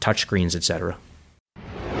and touchscreens, etc.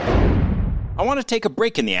 I want to take a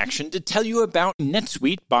break in the action to tell you about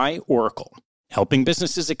NetSuite by Oracle, helping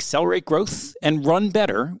businesses accelerate growth and run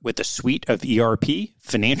better with a suite of ERP,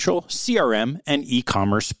 financial, CRM, and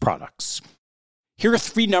e-commerce products. Here are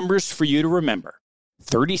 3 numbers for you to remember: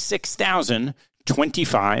 36,000,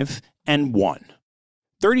 25, and 1.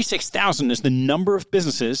 36,000 is the number of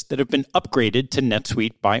businesses that have been upgraded to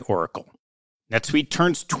NetSuite by Oracle. NetSuite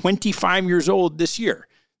turns 25 years old this year.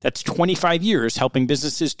 That's 25 years helping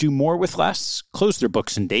businesses do more with less, close their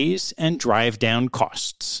books in days, and drive down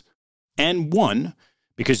costs. And 1,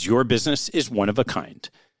 because your business is one of a kind.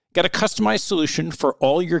 Get a customized solution for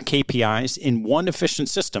all your KPIs in one efficient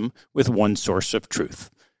system with one source of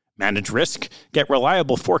truth. Manage risk, get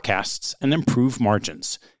reliable forecasts, and improve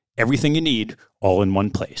margins. Everything you need, all in one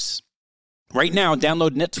place. Right now,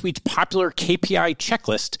 download NetSuite's popular KPI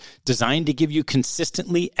checklist designed to give you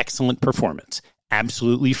consistently excellent performance,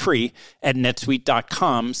 absolutely free at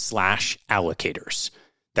netsuite.com/allocators.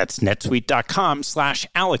 That's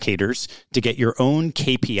netsuite.com/allocators to get your own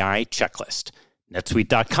KPI checklist.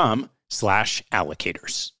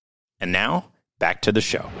 netsuite.com/allocators. And now, back to the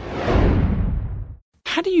show.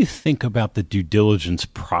 How do you think about the due diligence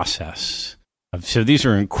process? So these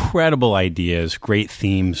are incredible ideas, great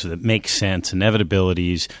themes that make sense,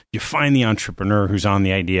 inevitabilities. You find the entrepreneur who's on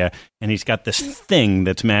the idea, and he's got this thing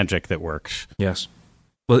that's magic that works. Yes.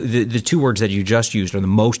 Well, the 2 words that you just used are the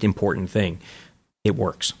most important thing. It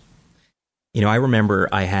works. I remember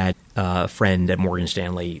I had a friend at Morgan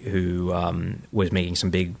Stanley who was making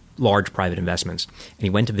some large private investments, and he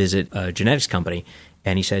went to visit a genetics company.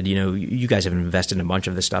 And he said, you guys have invested in a bunch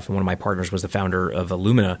of this stuff. And one of my partners was the founder of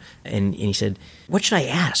Illumina. And he said, what should I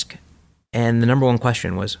ask? And the number one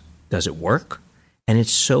question was, Does it work? And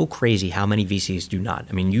it's so crazy how many VCs do not.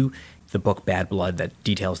 I mean, the book Bad Blood that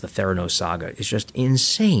details the Theranos saga is just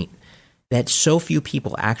insane that so few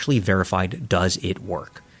people actually verified, does it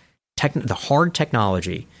work? The hard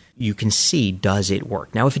technology, you can see, does it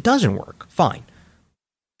work? Now, if it doesn't work, fine.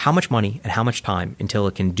 How much money and how much time until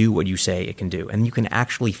it can do what you say it can do? And you can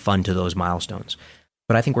actually fund to those milestones.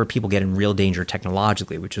 But I think where people get in real danger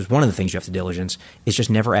technologically, which is one of the things you have to diligence, is just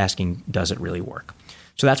never asking, does it really work?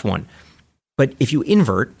 So that's one. But if you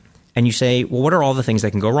invert and you say, well, what are all the things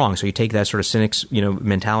that can go wrong? So you take that sort of cynic's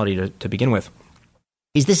mentality to begin with.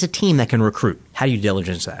 Is this a team that can recruit? How do you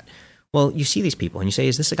diligence that? Well, you see these people and you say,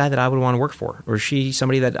 is this a guy that I would want to work for? Or is she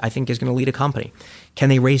somebody that I think is going to lead a company? Can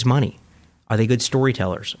they raise money? Are they good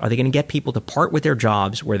storytellers? Are they going to get people to part with their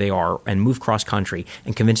jobs where they are and move cross-country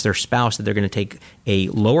and convince their spouse that they're going to take a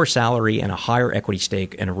lower salary and a higher equity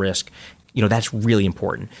stake and a risk? That's really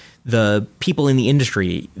important. The people in the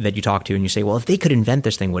industry that you talk to and you say, well, if they could invent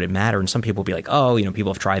this thing, would it matter? And some people will be like, oh,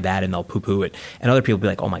 people have tried that and they'll poo-poo it. And other people will be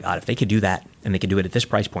like, oh my God, if they could do that and they could do it at this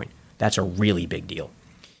price point, that's a really big deal.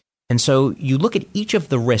 And so you look at each of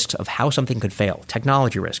the risks of how something could fail: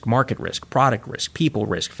 technology risk, market risk, product risk, people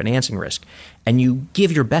risk, financing risk, and you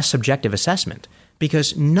give your best subjective assessment,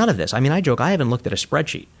 because none of this, I joke, I haven't looked at a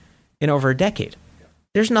spreadsheet in over a decade.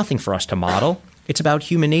 There's nothing for us to model. It's about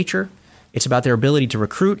human nature. It's about their ability to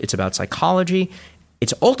recruit. It's about psychology.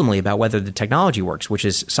 It's ultimately about whether the technology works, which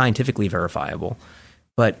is scientifically verifiable.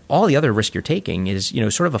 But all the other risk you're taking is,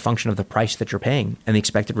 sort of a function of the price that you're paying and the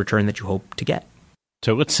expected return that you hope to get.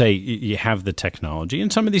 So let's say you have the technology,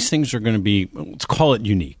 and some of these things are going to be, let's call it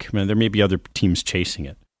unique. There may be other teams chasing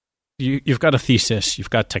it. You've got a thesis, you've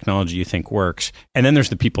got technology you think works, and then there's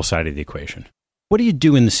the people side of the equation. What do you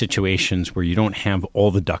do in the situations where you don't have all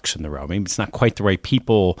the ducks in the row? Maybe it's not quite the right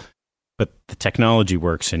people, but the technology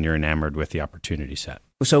works and you're enamored with the opportunity set.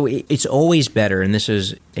 So it's always better, and this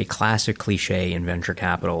is a classic cliche in venture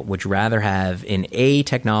capital, would you rather have an A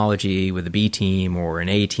technology with a B team or an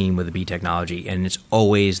A team with a B technology? And it's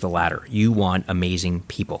always the latter. You want amazing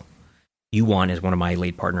people. You want, as one of my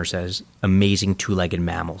late partners says, amazing two-legged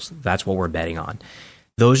mammals. That's what we're betting on.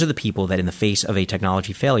 Those are the people that in the face of a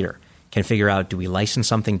technology failure can figure out, do we license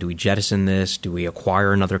something? Do we jettison this? Do we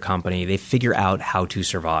acquire another company? They figure out how to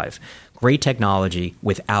survive. Great technology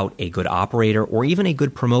without a good operator or even a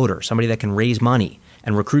good promoter, somebody that can raise money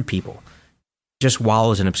and recruit people, just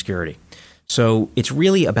wallows in obscurity. So it's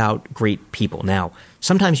really about great people. Now,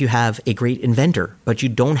 sometimes you have a great inventor, but you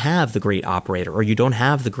don't have the great operator, or you don't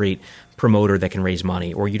have the great promoter that can raise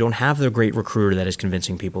money, or you don't have the great recruiter that is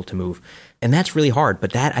convincing people to move. And that's really hard,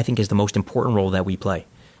 but that, I think, is the most important role that we play.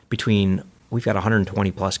 We've got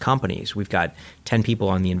 120 plus companies. We've got 10 people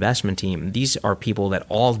on the investment team. These are people that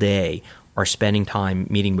all day are spending time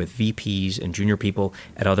meeting with VPs and junior people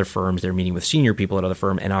at other firms. They're meeting with senior people at other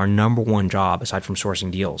firms. And our number one job, aside from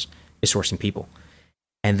sourcing deals, is sourcing people.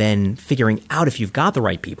 And then figuring out if you've got the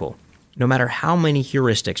right people. No matter how many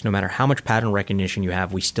heuristics, no matter how much pattern recognition you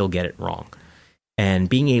have, we still get it wrong. And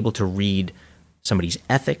being able to read somebody's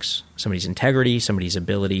ethics, somebody's integrity, somebody's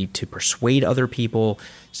ability to persuade other people,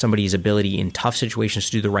 somebody's ability in tough situations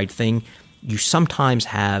to do the right thing. You sometimes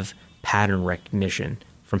have pattern recognition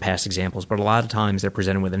from past examples, but a lot of times they're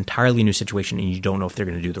presented with an entirely new situation and you don't know if they're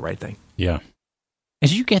going to do the right thing. Yeah.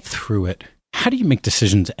 As you get through it, how do you make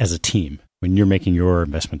decisions as a team when you're making your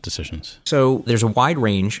investment decisions? So there's a wide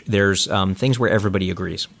range. There's things where everybody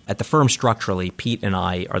agrees. At the firm structurally, Pete and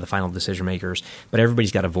I are the final decision makers, but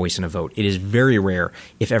everybody's got a voice and a vote. It is very rare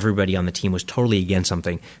if everybody on the team was totally against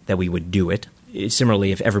something that we would do it.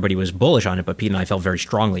 Similarly, if everybody was bullish on it, but Pete and I felt very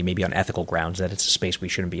strongly, maybe on ethical grounds, that it's a space we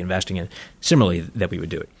shouldn't be investing in, similarly, that we would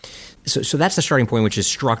do it. So that's the starting point, which is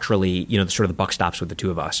structurally, sort of the buck stops with the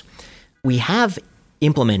two of us. We have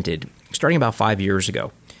implemented, starting about 5 years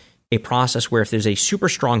ago, a process where if there's a super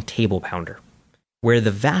strong table pounder, where the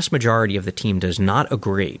vast majority of the team does not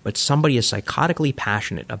agree, but somebody is psychotically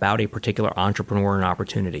passionate about a particular entrepreneur and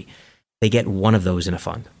opportunity, they get one of those in a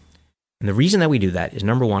fund. And the reason that we do that is,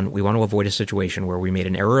 number one, we want to avoid a situation where we made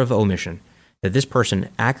an error of omission, that this person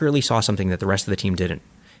accurately saw something that the rest of the team didn't.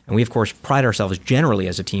 And we, of course, pride ourselves generally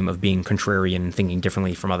as a team of being contrarian and thinking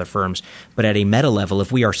differently from other firms. But at a meta level,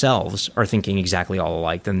 if we ourselves are thinking exactly all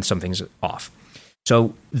alike, then something's off.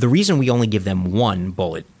 So the reason we only give them one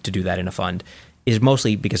bullet to do that in a fund is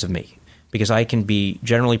mostly because of me, because I can be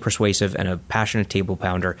generally persuasive and a passionate table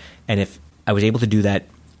pounder. And if I was able to do that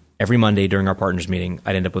every Monday during our partners meeting,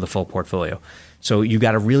 I'd end up with a full portfolio. So you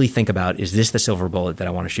got to really think about, is this the silver bullet that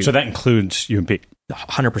I want to shoot? So that includes you and Pete?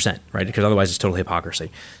 100%, right? Because otherwise it's total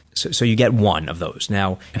hypocrisy. So you get one of those.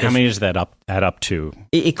 Now, and how many does that add up to?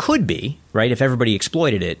 It could be, right? If everybody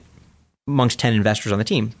exploited it, amongst 10 investors on the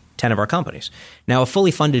team, 10 of our companies. Now, a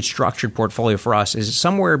fully funded structured portfolio for us is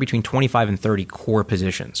somewhere between 25 and 30 core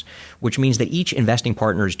positions, which means that each investing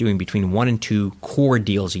partner is doing between 1 and 2 core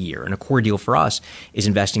deals a year. And a core deal for us is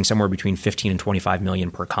investing somewhere between 15 and 25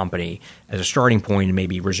 million per company as a starting point, and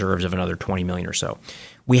maybe reserves of another 20 million or so.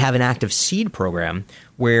 We have an active seed program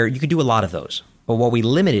where you could do a lot of those. But what we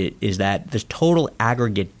limit it is that the total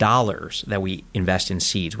aggregate dollars that we invest in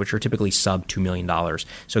seeds, which are typically sub $2 million,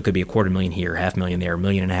 so it could be $250,000 here, $500,000 there, $1.5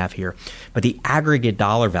 million here, but the aggregate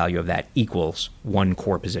dollar value of that equals one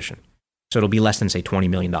core position. So it'll be less than, say, $20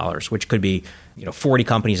 million, which could be 40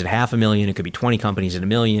 companies at $500,000, it could be 20 companies at $1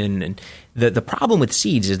 million. And the problem with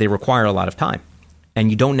seeds is they require a lot of time. And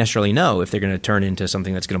you don't necessarily know if they're going to turn into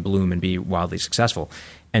something that's going to bloom and be wildly successful.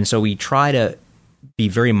 And so we try to be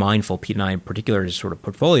very mindful, Pete and I in particular, as sort of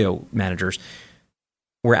portfolio managers.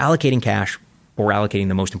 We're allocating cash, but we're allocating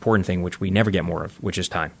the most important thing, which we never get more of, which is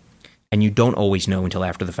time. And you don't always know until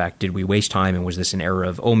after the fact. Did we waste time, and was this an error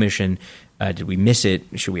of omission? Did we miss it?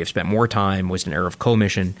 Should we have spent more time? Was it an error of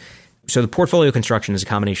commission? So the portfolio construction is a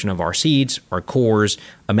combination of our seeds, our cores,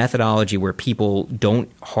 a methodology where people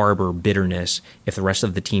don't harbor bitterness if the rest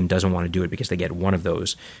of the team doesn't want to do it because they get one of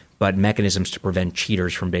those, but mechanisms to prevent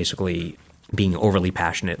cheaters from basically being overly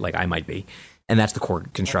passionate like I might be. And that's the core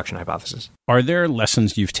construction hypothesis. Are there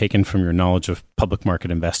lessons you've taken from your knowledge of public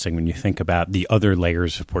market investing when you think about the other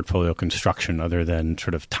layers of portfolio construction other than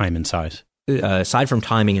sort of time and size? Aside from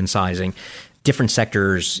timing and sizing, different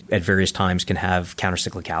sectors at various times can have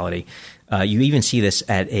countercyclicality. You even see this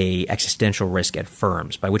at a existential risk at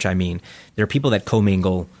firms, by which I mean there are people that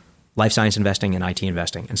commingle life science investing and IT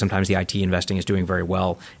investing. And sometimes the IT investing is doing very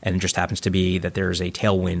well, and it just happens to be that there's a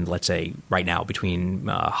tailwind, let's say, right now between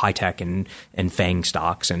high tech and FANG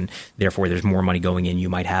stocks, and therefore there's more money going in. You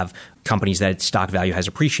might have companies that stock value has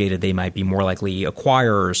appreciated. They might be more likely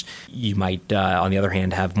acquirers. You might, on the other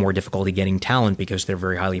hand, have more difficulty getting talent because they're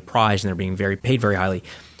very highly prized and they're being paid very highly.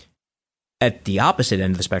 At the opposite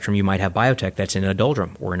end of the spectrum, you might have biotech that's in a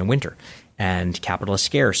doldrum or in a winter, and capital is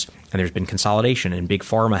scarce, and there's been consolidation, and big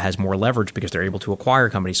pharma has more leverage because they're able to acquire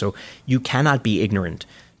companies. So you cannot be ignorant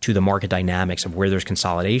to the market dynamics of where there's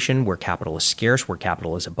consolidation, where capital is scarce, where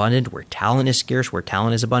capital is abundant, where talent is scarce, where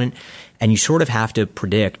talent is abundant. And you sort of have to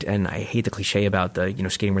predict, and I hate the cliche about the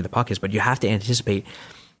skating where the puck is, but you have to anticipate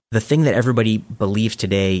the thing that everybody believes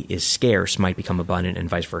today is scarce might become abundant and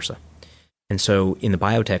vice versa. And so in the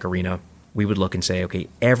biotech arena, we would look and say, okay,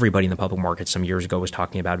 everybody in the public market some years ago was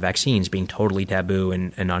talking about vaccines being totally taboo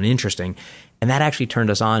and uninteresting. And that actually turned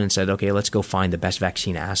us on and said, okay, let's go find the best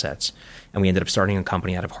vaccine assets. And we ended up starting a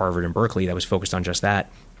company out of Harvard and Berkeley that was focused on just that.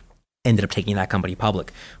 Ended up taking that company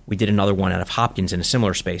public. We did another one out of Hopkins in a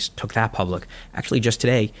similar space, took that public. Actually, just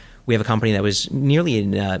today, we have a company that was nearly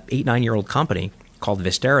an 8-9-year-old company called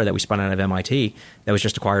Vistera that we spun out of MIT that was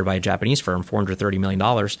just acquired by a Japanese firm, $430 million.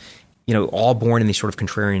 All born in these sort of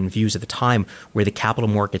contrarian views at the time where the capital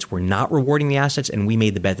markets were not rewarding the assets, and we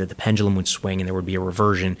made the bet that the pendulum would swing and there would be a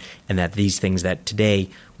reversion, and that these things that today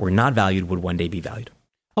were not valued would one day be valued.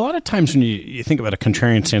 A lot of times when you think about a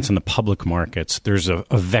contrarian stance in the public markets, there's a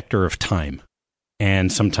vector of time.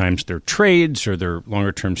 And sometimes they're trades or they're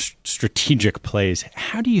longer-term strategic plays.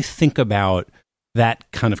 How do you think about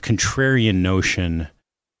that kind of contrarian notion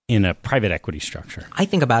in a private equity structure? I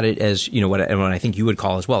think about it as, what I think you would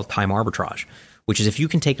call as well time arbitrage, which is if you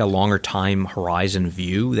can take a longer time horizon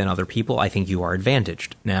view than other people, I think you are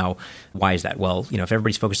advantaged. Now, why is that? Well, if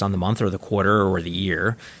everybody's focused on the month or the quarter or the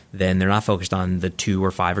year, then they're not focused on the 2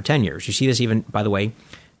 or 5 or 10 years. You see this even, by the way,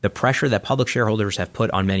 the pressure that public shareholders have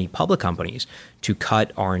put on many public companies to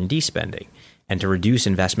cut R&D spending and to reduce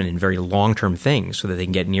investment in very long-term things so that they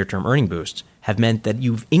can get near-term earning boosts have meant that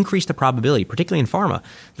you've increased the probability, particularly in pharma,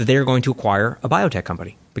 that they are going to acquire a biotech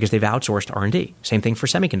company because they've outsourced R&D. Same thing for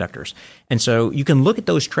semiconductors. And so you can look at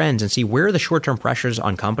those trends and see where are the short-term pressures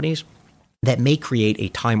on companies that may create a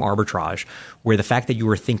time arbitrage where the fact that you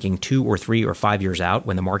were thinking 2 or 3 or 5 years out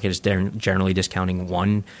when the market is generally discounting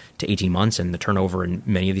 1 to 18 months and the turnover in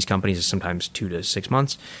many of these companies is sometimes 2 to 6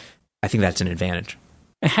 months, I think that's an advantage.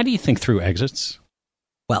 How do you think through exits?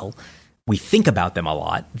 Well, we think about them a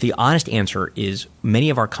lot. The honest answer is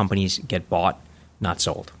many of our companies get bought, not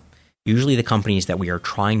sold. Usually the companies that we are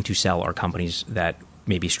trying to sell are companies that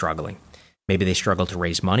may be struggling. Maybe they struggle to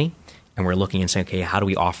raise money, and we're looking and saying, okay, how do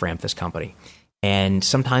we off-ramp this company? And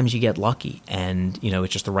sometimes you get lucky, and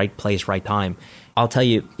it's just the right place, right time. I'll tell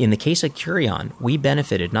you, in the case of Curion, we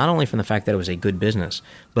benefited not only from the fact that it was a good business,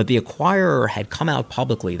 but the acquirer had come out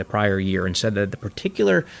publicly the prior year and said that the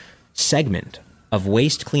particular segment of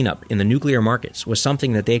waste cleanup in the nuclear markets was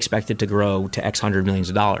something that they expected to grow to X hundred millions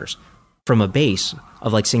of dollars. from a base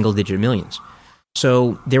of like single digit millions.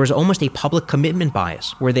 So there was almost a public commitment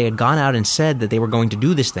bias where they had gone out and said that they were going to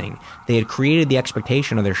do this thing. They had created the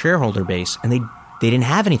expectation of their shareholder base, and they didn't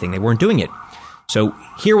have anything. They weren't doing it. So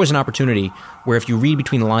here was an opportunity where if you read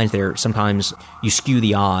between the lines there, sometimes you skew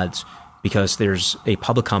the odds because there's a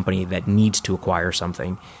public company that needs to acquire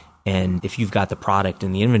something. And if you've got the product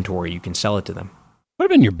in the inventory, you can sell it to them. What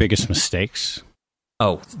have been your biggest mistakes?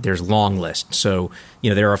 Oh, there's a long list. So,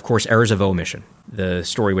 there are, of course, errors of omission. The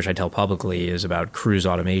story which I tell publicly is about Cruise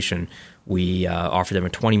Automation. We offered them a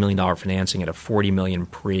 $20 million financing at a $40 million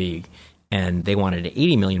pre, and they wanted an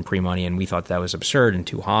 $80 million pre-money, and we thought that was absurd and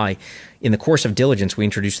too high. In the course of diligence, we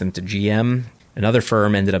introduced them to GM. Another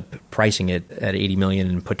firm ended up pricing it at $80 million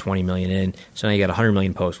and put $20 million in. So now you got $100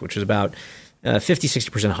 million post, which is about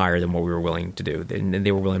 50-60% higher than what we were willing to do. And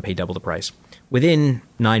they were willing to pay double the price. Within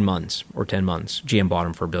 9 months or 10 months, GM bought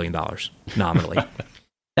them for $1 billion nominally.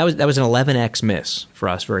 That was an 11x miss for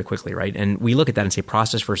us very quickly, right? And we look at that and say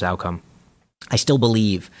process versus outcome. I still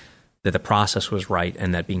believe that the process was right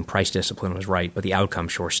and that being price discipline was right, but the outcome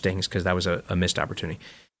sure stings because that was a missed opportunity.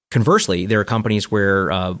 Conversely, there are companies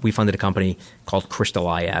where we funded a company called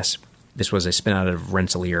Crystal IS. This was a spin out of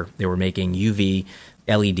Rensselaer. They were making UV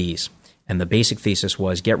LEDs. And the basic thesis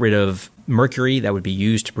was get rid of mercury that would be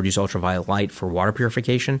used to produce ultraviolet light for water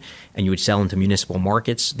purification, and you would sell into municipal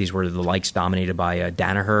markets. These were the likes dominated by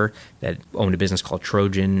Danaher that owned a business called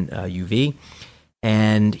Trojan UV.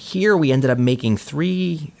 And here we ended up making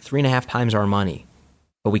three and a half times our money,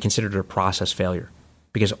 but we considered it a process failure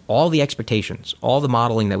because all the expectations, all the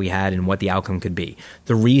modeling that we had and what the outcome could be,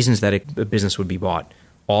 the reasons that a business would be bought,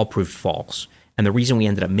 all proved false. And the reason we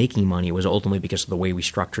ended up making money was ultimately because of the way we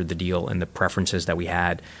structured the deal and the preferences that we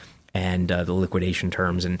had and the liquidation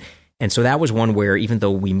terms. And so that was one where even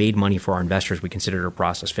though we made money for our investors, we considered it a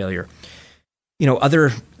process failure.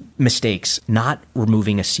 Other mistakes, not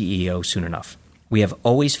removing a CEO soon enough. We have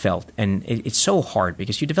always felt, and it's so hard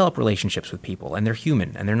because you develop relationships with people and they're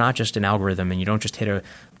human and they're not just an algorithm and you don't just hit a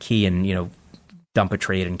key and, dump a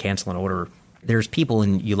trade and cancel an order. There's people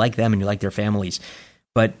and you like them and you like their families.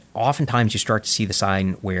 But oftentimes you start to see the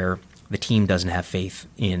sign where the team doesn't have faith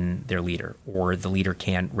in their leader, or the leader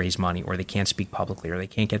can't raise money, or they can't speak publicly, or they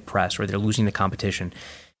can't get press, or they're losing the competition.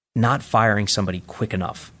 Not firing somebody quick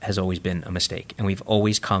enough has always been a mistake. And we've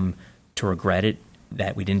always come to regret it,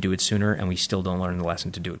 that we didn't do it sooner, and we still don't learn the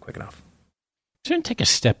lesson to do it quick enough. So I'm going to take a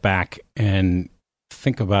step back and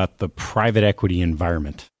think about the private equity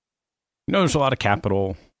environment. There's a lot of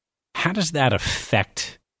capital. How does that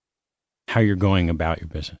affect how you're going about your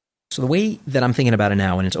business? So the way that I'm thinking about it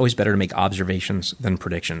now, and it's always better to make observations than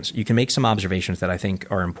predictions. You can make some observations that I think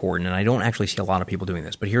are important, and I don't actually see a lot of people doing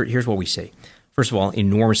this, but here's what we see. First of all,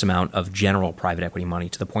 enormous amount of general private equity money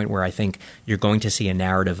to the point where I think you're going to see a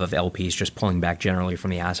narrative of LPs just pulling back generally from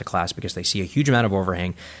the asset class because they see a huge amount of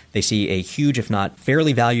overhang. They see a huge, if not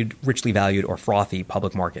fairly valued, richly valued, or frothy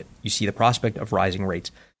public market. You see the prospect of rising rates.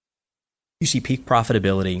 You see peak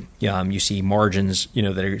profitability. You see margins,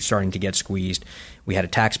 that are starting to get squeezed. We had a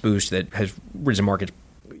tax boost that has risen markets,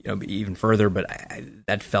 even further, but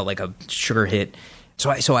that felt like a sugar hit.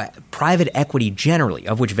 So private equity generally,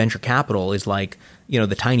 of which venture capital is like,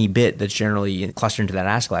 the tiny bit that's generally clustered into that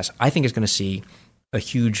asset class, I think is going to see a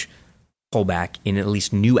huge pullback in at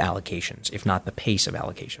least new allocations, if not the pace of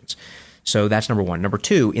allocations. So that's number one. Number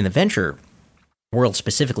two, in the venture world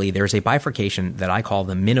specifically, there's a bifurcation that I call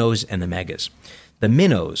the minnows and the megas. The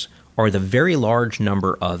minnows are the very large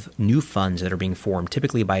number of new funds that are being formed,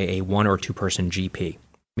 typically by a 1 or 2 person GP.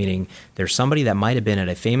 Meaning there's somebody that might have been at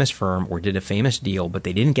a famous firm or did a famous deal, but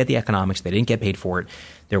they didn't get the economics, they didn't get paid for it.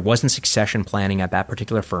 There wasn't succession planning at that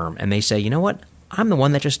particular firm. And they say, you know what? I'm the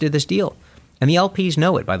one that just did this deal. And the LPs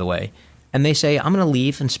know it, by the way. And they say, I'm going to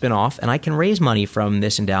leave and spin off, and I can raise money from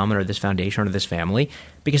this endowment or this foundation or this family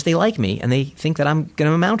because they like me and they think that I'm going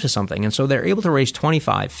to amount to something. And so they're able to raise $25,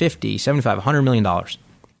 $50, $75, $100 million.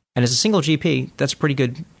 And as a single GP, that's a pretty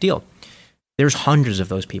good deal. There's hundreds of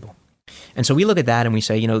those people. And so we look at that and we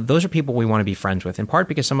say, those are people we want to be friends with, in part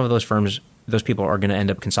because some of those firms, those people are going to end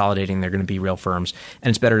up consolidating. They're going to be real firms. And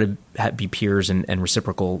it's better to be peers and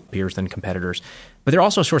reciprocal peers than competitors. But they're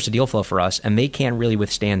also a source of deal flow for us, and they can't really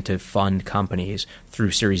withstand to fund companies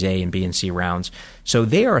through Series A and B and C rounds. So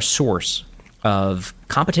they are a source of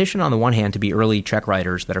competition on the one hand to be early check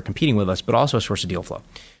writers that are competing with us, but also a source of deal flow.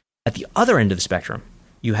 At the other end of the spectrum,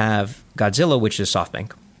 you have Godzilla, which is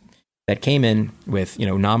SoftBank, that came in with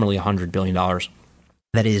nominally $100 billion,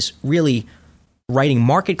 that is really writing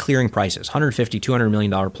market clearing prices, $150, $200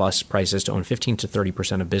 million plus prices to own 15 to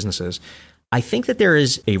 30% of businesses. I think that there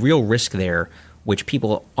is a real risk there which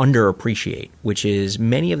people underappreciate, which is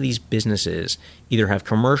many of these businesses either have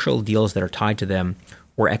commercial deals that are tied to them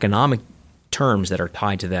or economic terms that are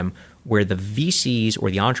tied to them, where the VCs or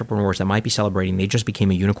the entrepreneurs that might be celebrating, they just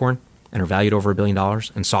became a unicorn and are valued over $1 billion,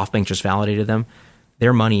 and SoftBank just validated them.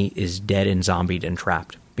 Their money is dead and zombied and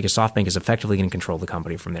trapped because SoftBank is effectively going to control the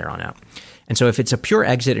company from there on out. And so if it's a pure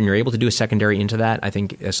exit and you're able to do a secondary into that, I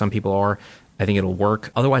think, as some people are, I think it'll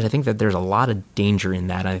work. Otherwise, I think that there's a lot of danger in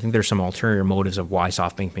that. I think there's some ulterior motives of why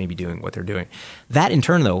SoftBank may be doing what they're doing. That, in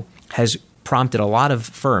turn, though, has prompted a lot of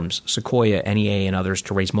firms, Sequoia, NEA, and others,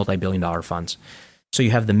 to raise multi-billion-dollar funds. So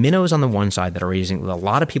you have the minnows on the one side that are raising, a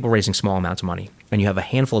lot of people raising small amounts of money, and you have a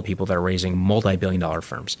handful of people that are raising multi-billion-dollar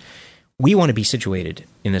firms. We want to be situated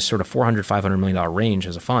in this sort of $400, $500 million range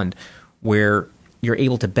as a fund where you're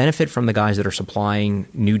able to benefit from the guys that are supplying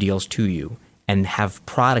new deals to you and have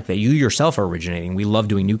product that you yourself are originating. We love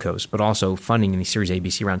doing newcos, but also funding in these Series A,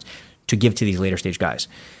 B, C rounds to give to these later stage guys.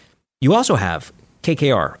 You also have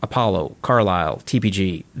KKR, Apollo, Carlyle,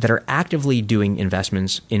 TPG that are actively doing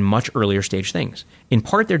investments in much earlier stage things. In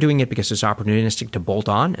part, they're doing it because it's opportunistic to bolt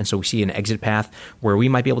on. And so we see an exit path where we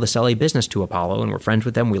might be able to sell a business to Apollo and we're friends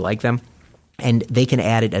with them, we like them. And they can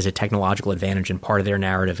add it as a technological advantage and part of their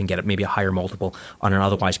narrative and get maybe a higher multiple on an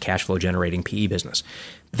otherwise cash flow generating PE business.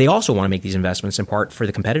 They also want to make these investments in part for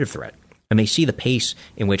the competitive threat. And they see the pace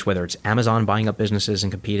in which, whether it's Amazon buying up businesses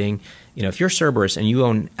and competing, if you're Cerberus and you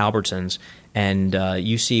own Albertsons and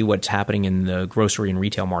you see what's happening in the grocery and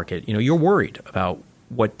retail market, you're worried about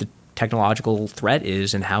what the technological threat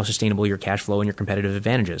is and how sustainable your cash flow and your competitive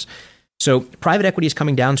advantage is. So private equity is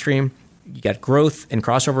coming downstream. You got growth and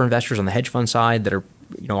crossover investors on the hedge fund side that are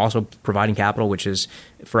also providing capital, which is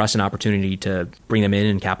for us an opportunity to bring them in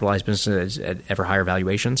and capitalize businesses at ever higher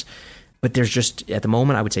valuations. But there's just, at the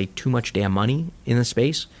moment, I would say too much damn money in the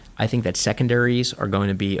space. I think that secondaries are going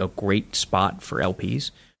to be a great spot for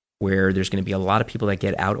LPs, where there's going to be a lot of people that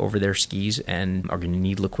get out over their skis and are going to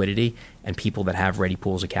need liquidity, and people that have ready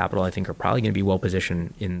pools of capital, I think, are probably going to be well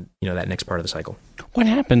positioned in that next part of the cycle. What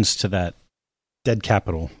happens to that dead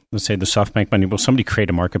capital? Let's say the SoftBank money. Will somebody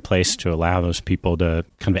create a marketplace to allow those people to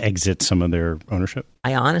kind of exit some of their ownership?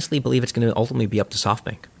 I honestly believe it's going to ultimately be up to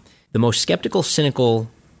SoftBank. The most skeptical, cynical,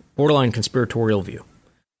 borderline conspiratorial view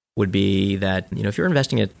would be that, if you're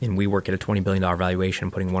investing in WeWork at a $20 billion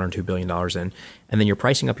valuation, putting $1 or $2 billion in, and then you're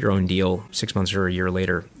pricing up your own deal 6 months or a year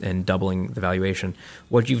later and doubling the valuation,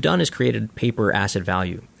 what you've done is created paper asset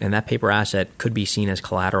value. And that paper asset could be seen as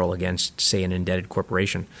collateral against, say, an indebted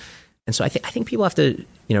corporation. And so I think people have to,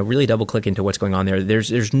 really double click into what's going on there.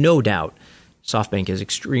 There's no doubt SoftBank is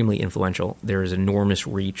extremely influential. There is enormous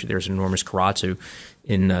reach. There's enormous karatsu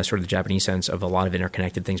in sort of the Japanese sense of a lot of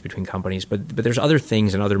interconnected things between companies. But there's other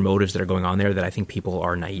things and other motives that are going on there that I think people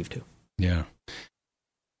are naive to. Yeah.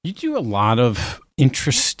 You do a lot of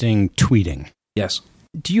interesting tweeting. Yes.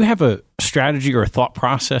 Do you have a strategy or a thought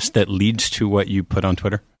process that leads to what you put on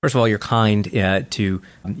Twitter? First of all, you're kind to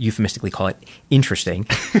euphemistically call it interesting.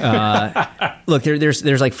 Look,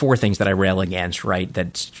 there's like four things that I rail against, right?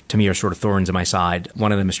 That to me are sort of thorns in my side.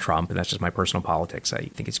 One of them is Trump, and that's just my personal politics. I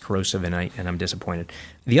think it's corrosive, and I'm disappointed.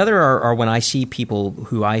 The other are when I see people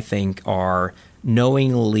who I think are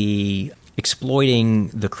knowingly exploiting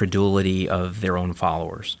the credulity of their own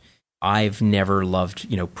followers. I've never loved,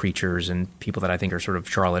 preachers and people that I think are sort of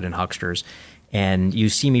charlatan hucksters. And you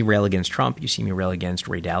see me rail against Trump. You see me rail against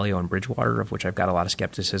Ray Dalio and Bridgewater, of which I've got a lot of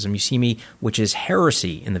skepticism. You see me, which is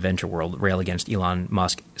heresy in the venture world, rail against Elon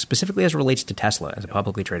Musk, specifically as it relates to Tesla as a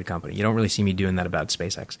publicly traded company. You don't really see me doing that about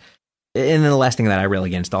SpaceX. And then the last thing that I rail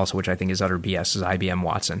against also, which I think is utter BS, is IBM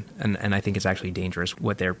Watson. And I think it's actually dangerous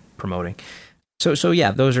what they're promoting. So yeah,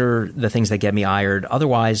 those are the things that get me ired.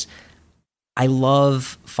 Otherwise, I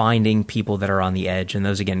love finding people that are on the edge. And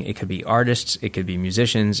those, again, it could be artists, it could be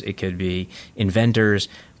musicians, it could be inventors,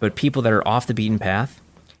 but people that are off the beaten path.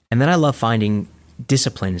 And then I love finding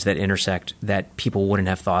disciplines that intersect that people wouldn't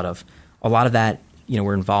have thought of. A lot of that,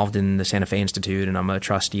 we're involved in the Santa Fe Institute, and I'm a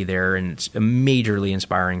trustee there, and it's a majorly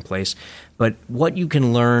inspiring place. But what you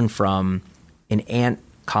can learn from an ant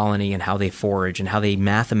colony and how they forage and how they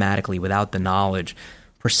mathematically, without the knowledge,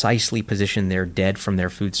 precisely position their dead from their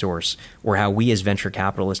food source, or how we as venture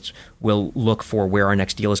capitalists will look for where our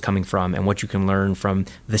next deal is coming from, and what you can learn from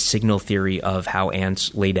the signal theory of how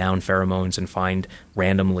ants lay down pheromones and find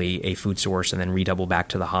randomly a food source and then redouble back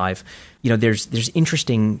to the hive. There's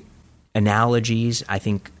interesting analogies. I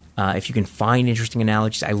think if you can find interesting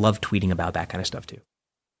analogies, I love tweeting about that kind of stuff too.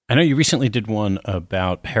 I know you recently did one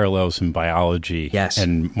about parallels in biology Yes.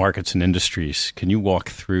 and markets and industries. Can you walk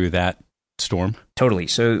through that storm? Totally.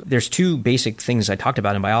 So there's two basic things I talked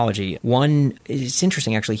about in biology. One, it's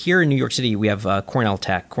interesting actually. Here in New York City, we have Cornell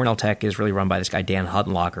Tech. Cornell Tech is really run by this guy, Dan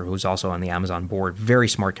Huttenlocher, who's also on the Amazon board. Very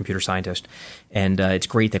smart computer scientist. And it's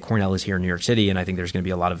great that Cornell is here in New York City, and I think there's going to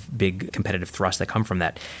be a lot of big competitive thrusts that come from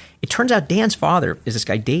that. It turns out Dan's father is this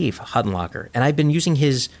guy, Dave Huttenlocher, and I've been using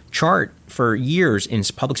his chart for years in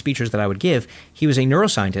public speeches that I would give. He was a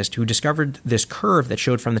neuroscientist who discovered this curve that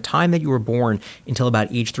showed from the time that you were born until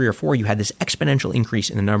about age 3 or 4, you had this exponential increase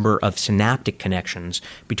in the number of synaptic connections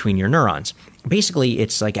between your neurons. Basically,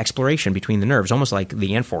 it's like exploration between the nerves, almost like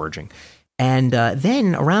the ant foraging. And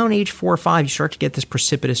then around age 4 or 5, you start to get this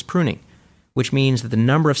precipitous pruning, which means that the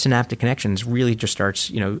number of synaptic connections really just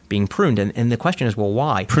starts, being pruned. And the question is, well,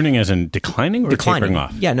 why? Pruning as in declining or tapering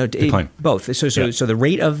off? Yeah, no, both. So the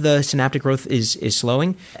rate of the synaptic growth is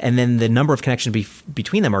slowing, and then the number of connections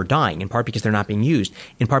between them are dying, in part because they're not being used,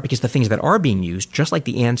 in part because the things that are being used, just like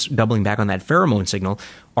the ants doubling back on that pheromone signal,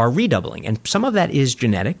 are redoubling. And some of that is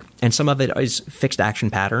genetic, and some of it is fixed action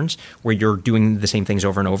patterns, where you're doing the same things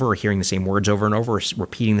over and over, or hearing the same words over and over, or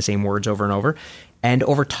repeating the same words over and over. And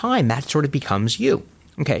over time, that sort of becomes you.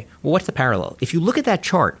 Okay, well, what's the parallel? If you look at that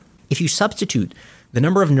chart, if you substitute the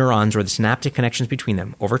number of neurons or the synaptic connections between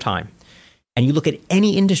them over time, and you look at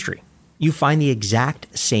any industry, you find the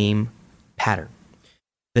exact same pattern.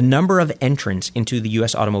 The number of entrants into the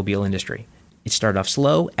U.S. automobile industry, it started off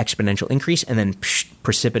slow, exponential increase, and then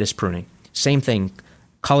precipitous pruning. Same thing,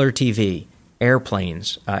 color TV,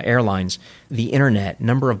 airplanes, airlines, the internet,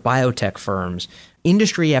 number of biotech firms,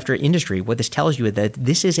 industry after industry. What this tells you is that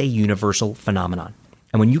this is a universal phenomenon.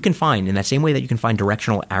 And when you can find, in that same way that you can find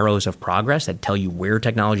directional arrows of progress that tell you where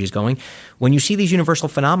technology is going, when you see these universal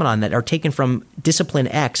phenomenon that are taken from discipline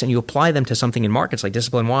X and you apply them to something in markets like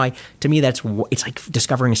discipline Y, to me, it's like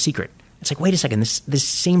discovering a secret. It's like, wait a second, this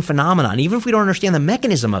same phenomenon, even if we don't understand the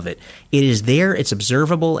mechanism of it, it is there, it's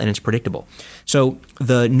observable, and it's predictable. So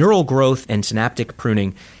the neural growth and synaptic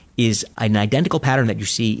pruning is an identical pattern that you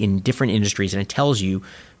see in different industries, and it tells you,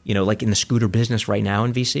 like in the scooter business right now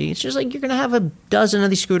in VC, it's just like you're going to have a dozen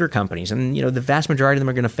of these scooter companies, and the vast majority of them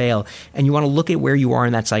are going to fail, and you want to look at where you are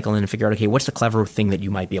in that cycle and figure out, okay, what's the clever thing that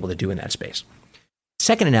you might be able to do in that space?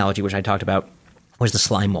 Second analogy, which I talked about, was the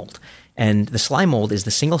slime mold. And the slime mold is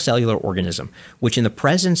the single cellular organism, which in the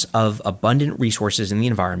presence of abundant resources in the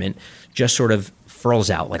environment just sort of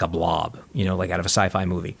furls out like a blob, like out of a sci-fi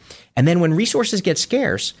movie. And then when resources get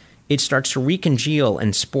scarce, it starts to recongeal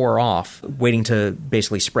and spore off, waiting to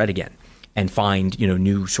basically spread again and find,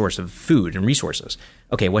 new source of food and resources.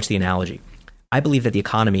 Okay, what's the analogy? I believe that the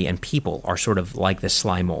economy and people are sort of like this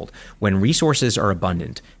slime mold. When resources are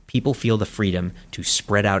abundant, people feel the freedom to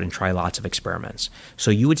spread out and try lots of experiments.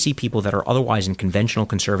 So you would see people that are otherwise in conventional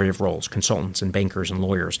conservative roles, consultants and bankers and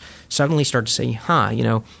lawyers, suddenly start to say,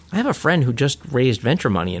 I have a friend who just raised venture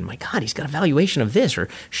money, and my God, he's got a valuation of this, or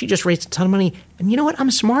she just raised a ton of money, and you know what?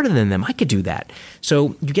 I'm smarter than them. I could do that.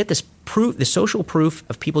 So you get this proof, the social proof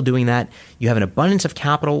of people doing that. You have an abundance of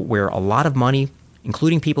capital where a lot of money,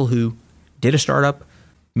 including people who did a startup,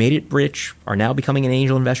 made it rich, are now becoming an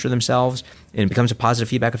angel investor themselves, and it becomes a positive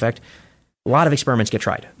feedback effect. A lot of experiments get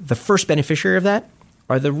tried. The first beneficiary of that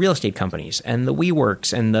are the real estate companies and the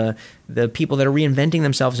WeWorks and the people that are reinventing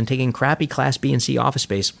themselves and taking crappy Class B and C office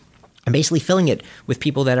space and basically filling it with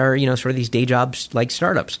people that are, sort of these day jobs like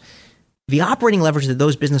startups. The operating leverage that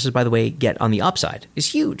those businesses, by the way, get on the upside is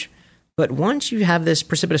huge. But once you have this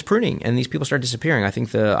precipitous pruning and these people start disappearing, I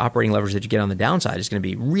think the operating leverage that you get on the downside is going to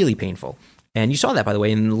be really painful. And you saw that, by the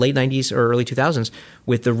way, in the late 90s or early 2000s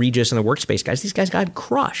with the Regus and the Workspace guys. These guys got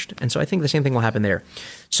crushed. And so I think the same thing will happen there.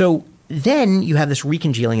 So then you have this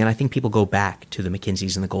recongealing, and I think people go back to the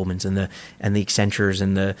McKinseys and the Goldmans and the Accentures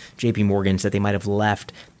and the JP Morgans that they might have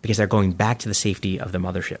left because they're going back to the safety of the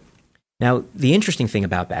mothership. Now, the interesting thing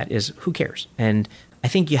about that is who cares? And I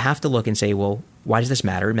think you have to look and say, well, why does this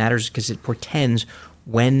matter? It matters because it portends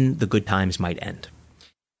when the good times might end.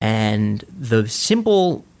 And the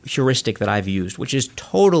simple heuristic that I've used, which is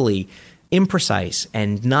totally imprecise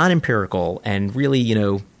and non-empirical and really,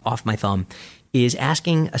 off my thumb, is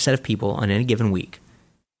asking a set of people on any given week,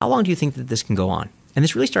 how long do you think that this can go on? And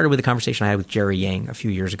this really started with a conversation I had with Jerry Yang a few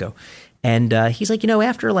years ago. And he's like,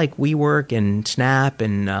 after like WeWork and Snap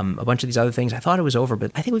and a bunch of these other things, I thought it was over,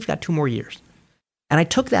 but I think we've got 2 more years. And I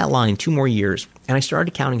took that line, 2 more years, and I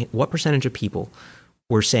started counting what percentage of people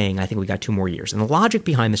were saying, I think we got 2 more years. And the logic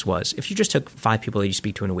behind this was, if you just took 5 people that you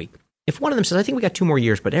speak to in a week, if one of them says, I think we got 2 more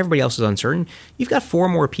years, but everybody else is uncertain, you've got 4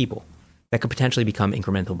 more people that could potentially become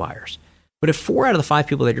incremental buyers. But if 4 out of the 5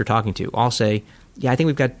 people that you're talking to all say, yeah, I think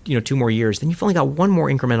we've got 2 more years, then you've only got 1 more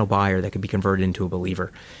incremental buyer that could be converted into a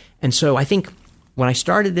believer. And so I think When I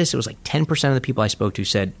started this, it was like 10% of the people I spoke to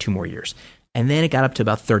said 2 more years. And then it got up to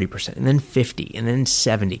about 30%, and then 50, and then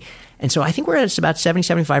 70. And so I think we're at about 70,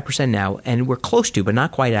 75% now, and we're close to, but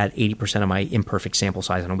not quite at 80% of my imperfect sample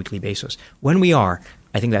size on a weekly basis. When we are,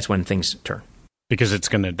 I think that's when things turn. Because it's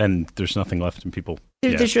going to, then there's nothing left in people.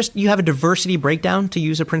 There's just, you have a diversity breakdown, to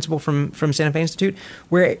use a principle from Santa Fe Institute,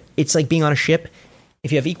 where it's like being on a ship.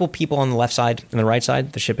 If you have equal people on the left side and the right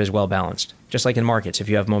side, the ship is well balanced. Just like in markets, if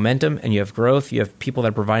you have momentum and you have growth, you have people that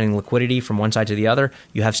are providing liquidity from one side to the other,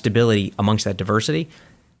 you have stability amongst that diversity.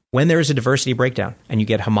 When there is a diversity breakdown and you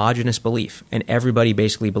get homogenous belief and everybody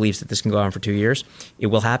basically believes that this can go on for 2 years, it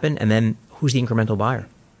will happen. And then who's the incremental buyer?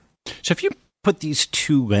 So if you put these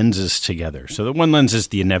two lenses together, so the one lens is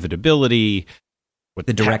the inevitability, what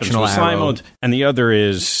the directional arrow, and the other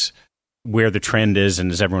is where the trend is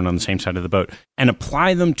and is everyone on the same side of the boat, and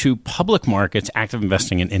apply them to public markets, active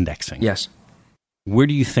investing, and indexing. Yes. Where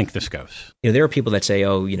do you think this goes? There are people that say,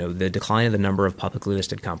 the decline of the number of publicly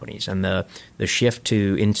listed companies and the shift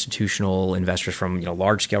to institutional investors from,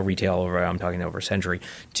 large scale retail, I'm talking over a century,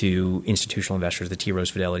 to institutional investors, the T. Rowe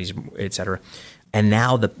Fidelities, et cetera. And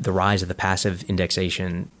now the rise of the passive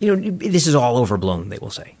indexation, this is all overblown, they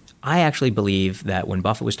will say. I actually believe that when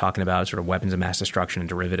Buffett was talking about sort of weapons of mass destruction and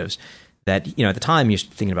derivatives, that, at the time you're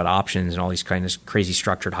thinking about options and all these kind of crazy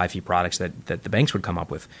structured high fee products that the banks would come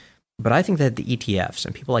up with. But I think that the ETFs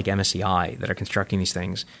and people like MSCI that are constructing these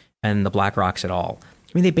things and the BlackRocks et al.,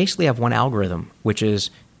 they basically have one algorithm, which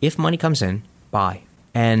is if money comes in, buy.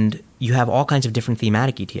 And you have all kinds of different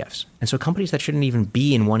thematic ETFs. And so companies that shouldn't even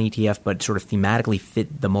be in one ETF but sort of thematically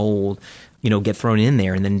fit the mold, get thrown in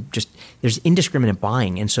there, and then just there's indiscriminate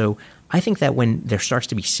buying. And so I think that when there starts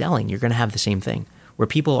to be selling, you're going to have the same thing where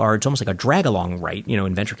people are, it's almost like a drag along, right?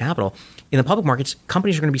 In venture capital, in the public markets,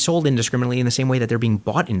 companies are going to be sold indiscriminately in the same way that they're being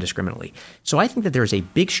bought indiscriminately. So I think that there's a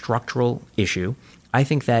big structural issue. I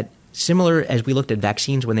think that similar as we looked at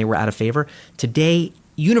vaccines when they were out of favor, today,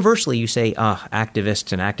 universally you say,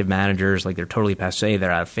 activists and active managers, like they're totally passé, they're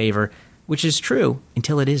out of favor, which is true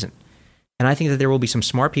until it isn't. And I think that there will be some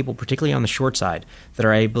smart people, particularly on the short side, that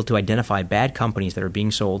are able to identify bad companies that are being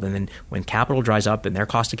sold. And then when capital dries up and their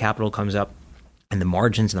cost of capital comes up and the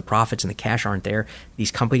margins and the profits and the cash aren't there,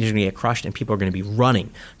 these companies are going to get crushed and people are going to be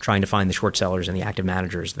running, trying to find the short sellers and the active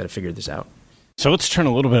managers that have figured this out. So let's turn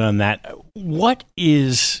a little bit on that. What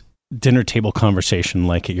is dinner table conversation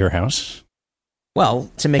like at your house? Well,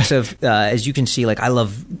 it's a mix of, as you can see, like I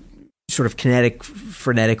love sort of kinetic,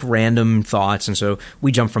 frenetic, random thoughts. And so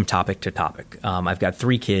we jump from topic to topic. I've got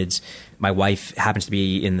 3 kids. My wife happens to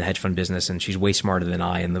be in the hedge fund business and she's way smarter than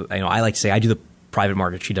I. And I like to say I do the private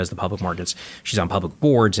market. She does the public markets. She's on public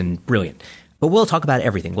boards and brilliant. But we'll talk about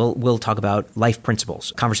everything. We'll talk about life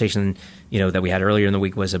principles. Conversation, that we had earlier in the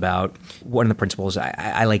week was about one of the principles.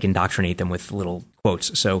 I like indoctrinate them with little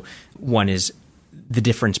quotes. So one is the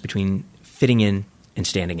difference between fitting in and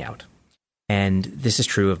standing out. And this is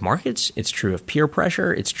true of markets. It's true of peer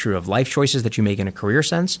pressure. It's true of life choices that you make in a career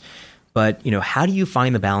sense. But, how do you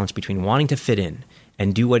find the balance between wanting to fit in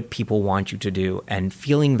and do what people want you to do and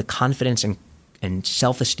feeling the confidence and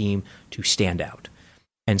self-esteem to stand out?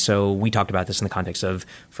 And so we talked about this in the context of,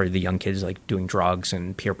 for the young kids, like doing drugs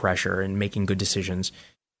and peer pressure and making good decisions.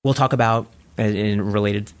 We'll talk about, in a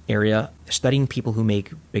related area, studying people who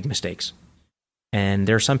make big mistakes. And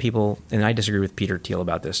there are some people, and I disagree with Peter Thiel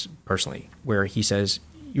about this personally, where he says,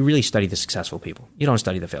 you really study the successful people. You don't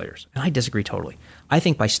study the failures. And I disagree totally. I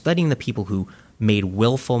think by studying the people who made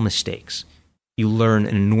willful mistakes, you learn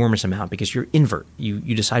an enormous amount because you're invert.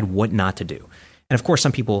 You decide what not to do. And of course,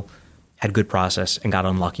 some people had good process and got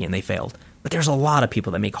unlucky and they failed. But there's a lot of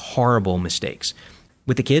people that make horrible mistakes.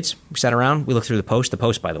 With the kids, we sat around, we looked through the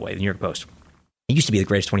Post, by the way, the New York Post. It used to be the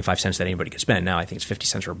greatest 25 cents that anybody could spend. Now I think it's 50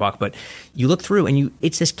 cents or $1. But you look through and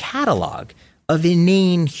it's this catalog of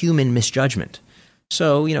inane human misjudgment.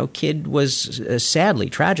 So, kid was sadly,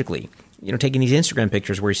 tragically, taking these Instagram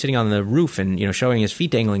pictures where he's sitting on the roof and, showing his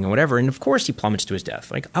feet dangling and whatever. And of course he plummets to his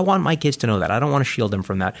death. Like, I want my kids to know that. I don't want to shield them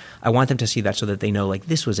from that. I want them to see that so that they know, like,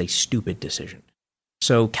 this was a stupid decision.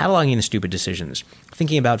 So cataloging the stupid decisions,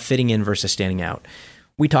 thinking about fitting in versus standing out.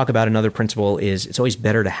 We talk about another principle is it's always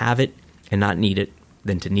better to have it and not need it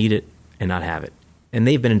than to need it and not have it. And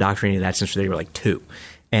they've been indoctrinated that since they were like 2.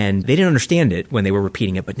 And they didn't understand it when they were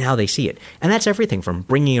repeating it, but now they see it. And that's everything from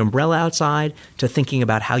bringing an umbrella outside to thinking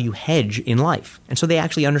about how you hedge in life. And so they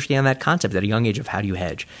actually understand that concept at a young age of how do you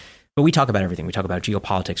hedge. But we talk about everything. We talk about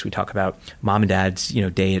geopolitics. We talk about mom and dad's,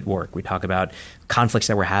 day at work. We talk about conflicts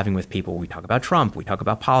that we're having with people. We talk about Trump. We talk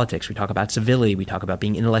about politics. We talk about civility. We talk about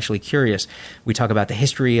being intellectually curious. We talk about the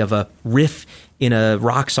history of a riff in a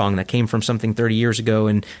rock song that came from something 30 years ago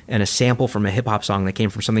and a sample from a hip hop song that came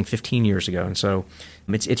from something 15 years ago. And so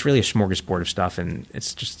it's really a smorgasbord of stuff, and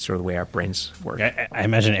it's just sort of the way our brains work. I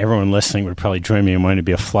imagine everyone listening would probably join me in wanting to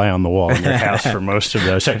be a fly on the wall in your house for most of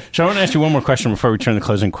those. So I want to ask you one more question before we turn to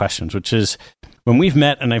closing questions, which is, when we've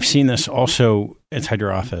met, and I've seen this also inside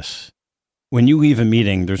your office, when you leave a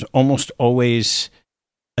meeting, there's almost always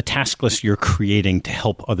a task list you're creating to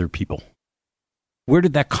help other people. Where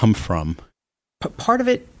did that come from? Part of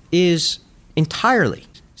it is entirely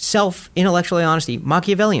self-intellectually honesty,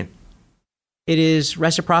 Machiavellian. It is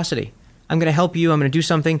reciprocity. I'm going to help you. I'm going to do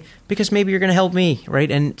something because maybe you're going to help me,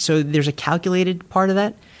 right? And so there's a calculated part of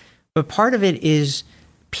that. But part of it is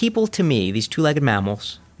people, to me, these two-legged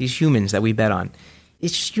mammals, these humans that we bet on,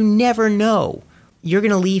 it's just you never know. You're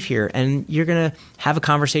going to leave here and you're going to have a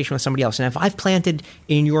conversation with somebody else. And if I've planted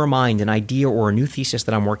in your mind an idea or a new thesis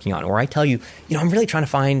that I'm working on, or I tell you, I'm really trying to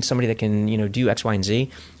find somebody that can, do X, Y, and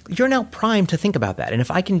Z, you're now primed to think about that. And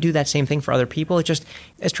if I can do that same thing for other people, it just,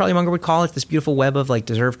 as Charlie Munger would call it, this beautiful web of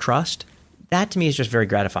deserved trust, that to me is just very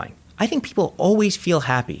gratifying. I think people always feel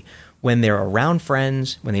happy when they're around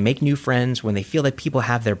friends, when they make new friends, when they feel that people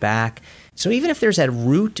have their back. So even if there's that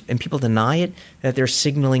root and people deny it, that there's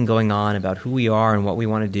signaling going on about who we are and what we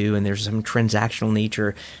want to do, and there's some transactional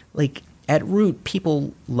nature, at root,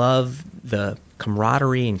 people love the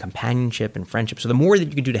camaraderie and companionship and friendship. So the more that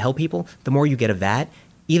you can do to help people, the more you get of that,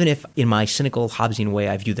 even if in my cynical Hobbesian way,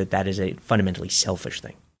 I view that is a fundamentally selfish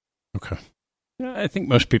thing. Okay. I think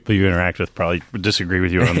most people you interact with probably would disagree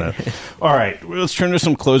with you on that. All right, let's turn to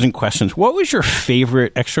some closing questions. What was your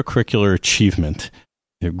favorite extracurricular achievement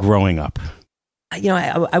growing up?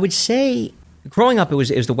 I would say growing up it was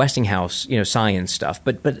the Westinghouse, science stuff.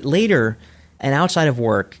 But later, and outside of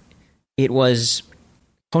work, it was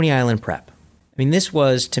Coney Island Prep. I mean, this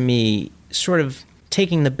was to me sort of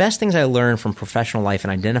taking the best things I learned from professional life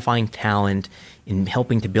and identifying talent in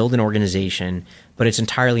helping to build an organization, but it's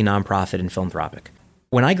entirely nonprofit and philanthropic.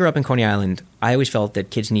 When I grew up in Coney Island, I always felt that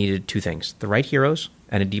kids needed two things: the right heroes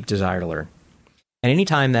and a deep desire to learn. And any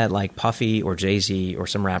time that Puffy or Jay-Z or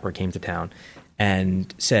some rapper came to town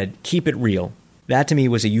and said, keep it real, that to me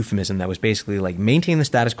was a euphemism that was basically maintain the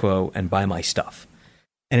status quo and buy my stuff.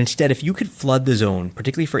 And instead, if you could flood the zone,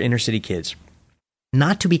 particularly for inner city kids,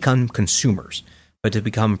 not to become consumers, but to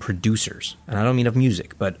become producers. And I don't mean of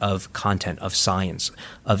music, but of content, of science,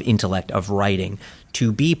 of intellect, of writing.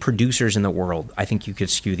 To be producers in the world, I think you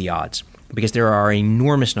could skew the odds. Because there are an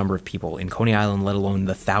enormous number of people in Coney Island, let alone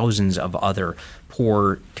the thousands of other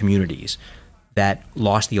poor communities that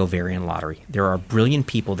lost the ovarian lottery. There are brilliant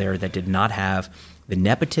people there that did not have the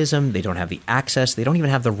nepotism, they don't have the access, they don't even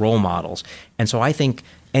have the role models. And so I think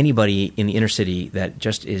anybody in the inner city that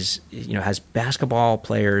just is, has basketball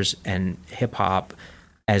players and hip hop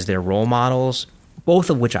as their role models, both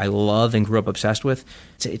of which I love and grew up obsessed with,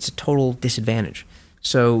 it's a total disadvantage.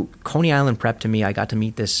 So Coney Island Prep, to me, I got to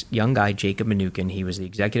meet this young guy, Jacob Mnookin. He was the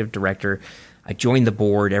executive director. I joined the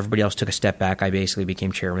board. Everybody else took a step back. I basically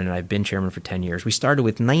became chairman, and I've been chairman for 10 years. We started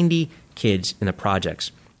with 90 kids in the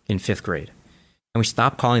projects in 5th grade. And we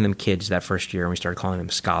stopped calling them kids that first year, and we started calling them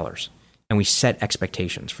scholars. And we set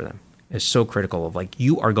expectations for them. It's so critical of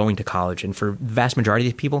you are going to college. And for the vast majority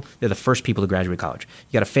of people, they're the first people to graduate college.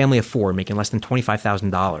 You got a family of 4 making less than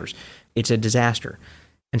 $25,000. It's a disaster.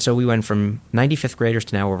 And so we went from 90 5th graders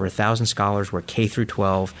to now over 1,000 scholars. We're K through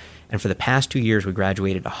 12. And for the past 2 years, we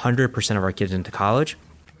graduated 100% of our kids into college.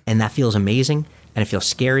 And that feels amazing. And it feels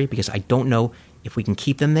scary because I don't know if we can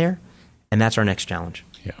keep them there. And that's our next challenge.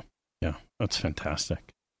 Yeah, that's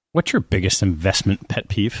fantastic. What's your biggest investment pet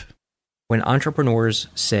peeve? When entrepreneurs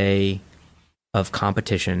say of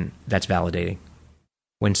competition, that's validating.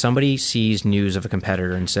 When somebody sees news of a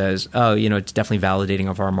competitor and says, oh, it's definitely validating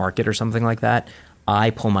of our market or something like that, I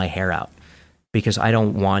pull my hair out because I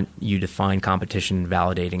don't want you to find competition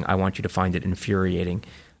validating. I want you to find it infuriating.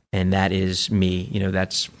 And that is me.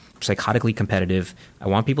 That's psychotically competitive. I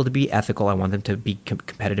want people to be ethical. I want them to be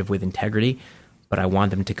competitive with integrity, but I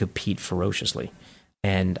want them to compete ferociously.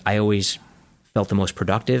 And I always felt the most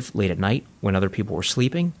productive late at night when other people were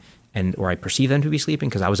sleeping, or I perceived them to be sleeping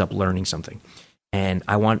because I was up learning something. And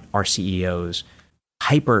I want our CEOs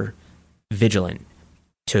hyper vigilant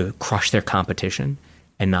to crush their competition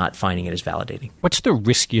and not finding it as validating. What's the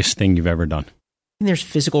riskiest thing you've ever done? And there's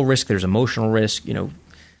physical risk, there's emotional risk.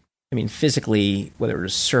 Physically, whether it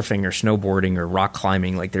was surfing or snowboarding or rock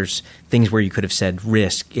climbing, there's things where you could have said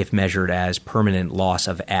risk if measured as permanent loss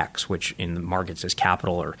of X, which in the markets is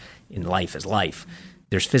capital or in life is life.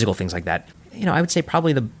 There's physical things like that. I would say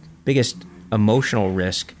probably the biggest emotional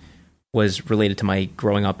risk was related to my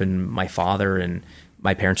growing up and my father, and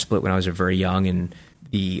my parents split when I was very young, and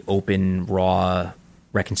the open, raw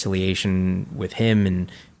reconciliation with him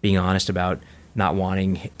and being honest about not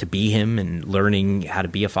wanting to be him and learning how to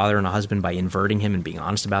be a father and a husband by inverting him and being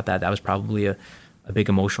honest about that. That was probably a big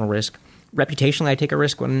emotional risk. Reputationally, I take a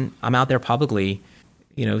risk when I'm out there publicly,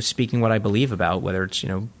 speaking what I believe about, whether it's,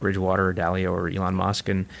 Bridgewater or Dalio or Elon Musk.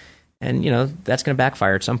 And that's going to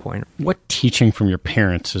backfire at some point. What teaching from your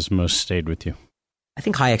parents has most stayed with you? I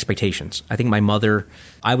think high expectations. I think my mother,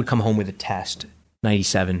 I would come home with a test,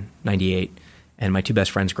 97, 98, and my two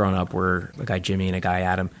best friends growing up were a guy Jimmy and a guy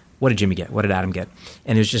Adam. What did Jimmy get? What did Adam get?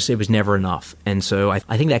 And it was never enough. And so I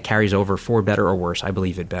think that carries over for better or worse. I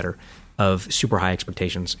believe it better, of super high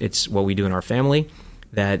expectations. It's what we do in our family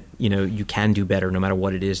that, you can do better no matter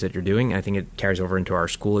what it is that you're doing. And I think it carries over into our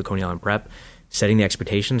school at Coney Island Prep, setting the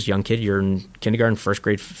expectations. Young kid, you're in kindergarten, first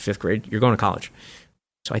grade, fifth grade, you're going to college.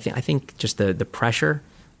 So I think just the pressure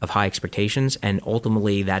of high expectations and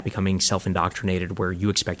ultimately that becoming self-indoctrinated where you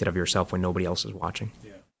expect it of yourself when nobody else is watching.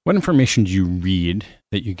 Yeah. What information do you read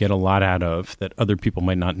that you get a lot out of that other people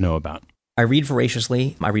might not know about? I read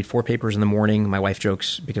voraciously. I read 4 papers in the morning. My wife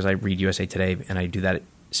jokes because I read USA Today, and I do that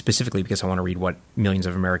specifically because I want to read what millions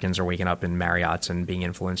of Americans are waking up in Marriott's and being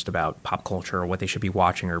influenced about pop culture or what they should be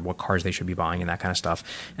watching or what cars they should be buying and that kind of stuff.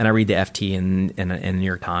 And I read the FT and New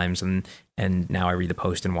York Times and now I read the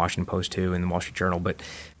Post and Washington Post too and the Wall Street Journal. But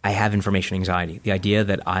I have information anxiety. The idea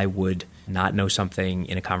that I would not know something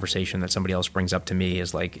in a conversation that somebody else brings up to me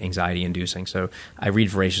is like anxiety inducing. So I read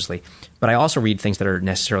voraciously. But I also read things that are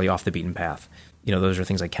necessarily off the beaten path. Those are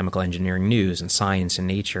things like chemical engineering news and science and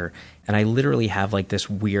nature. And I literally have like this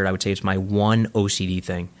weird, I would say it's my one OCD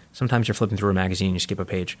thing. Sometimes you're flipping through a magazine and you skip a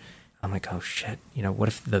page. I'm like, oh shit, what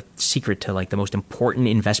if the secret to like the most important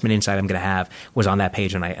investment insight I'm going to have was on that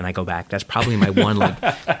page and I go back? That's probably my one like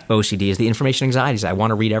OCD is the information anxieties. I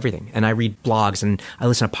want to read everything. And I read blogs and I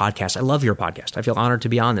listen to podcasts. I love your podcast. I feel honored to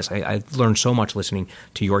be on this. I've learned so much listening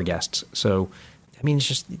to your guests. So it's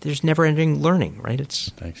just, there's never ending learning, right?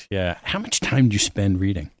 Thanks. Yeah. How much time do you spend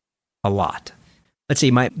reading? A lot. Let's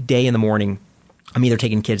see, my day in the morning, I'm either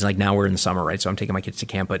taking kids, like now we're in the summer, right? So I'm taking my kids to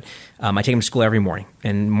camp, but I take them to school every morning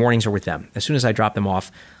and mornings are with them. As soon as I drop them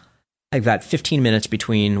off, I've got 15 minutes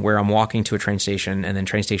between where I'm walking to a train station and then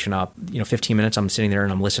train station up. 15 minutes, I'm sitting there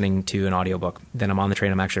and I'm listening to an audiobook. Then I'm on the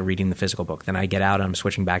train, I'm actually reading the physical book. Then I get out and I'm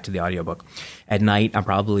switching back to the audiobook. At night, I'm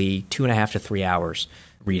probably 2.5 to 3 hours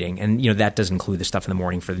reading. And, that does include the stuff in the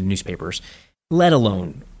morning for the newspapers, let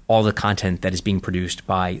alone all the content that is being produced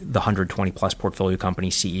by the 120 plus portfolio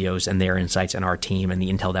company CEOs and their insights and our team and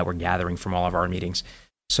the intel that we're gathering from all of our meetings.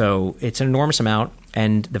 So it's an enormous amount.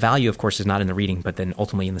 And the value, of course, is not in the reading, but then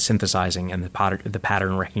ultimately in the synthesizing and the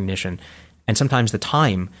pattern recognition. And sometimes the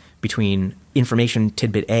time between information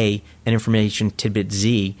tidbit A and information tidbit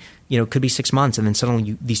Z, could be 6 months. And then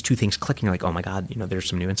suddenly these two things click and you're like, oh my God, there's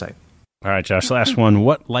some new insight. All right, Josh, last one.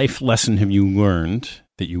 What life lesson have you learned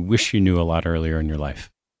that you wish you knew a lot earlier in your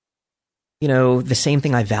life? The same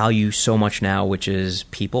thing I value so much now, which is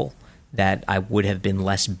people, that I would have been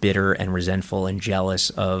less bitter and resentful and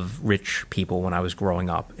jealous of rich people when I was growing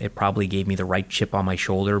up. It probably gave me the right chip on my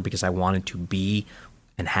shoulder because I wanted to be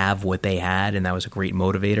and have what they had, and that was a great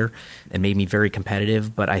motivator. It made me very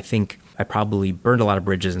competitive, but I think I probably burned a lot of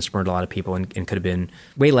bridges and spurned a lot of people and could have been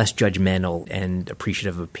way less judgmental and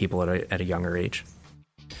appreciative of people at a younger age.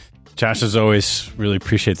 Josh, as always, really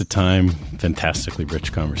appreciate the time. Fantastically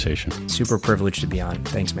rich conversation. Super privileged to be on.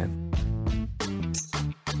 Thanks, man.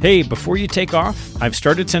 Hey, before you take off, I've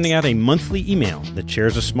started sending out a monthly email that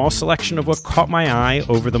shares a small selection of what caught my eye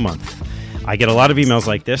over the month. I get a lot of emails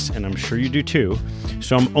like this, and I'm sure you do too,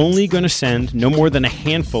 so I'm only going to send no more than a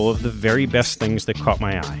handful of the very best things that caught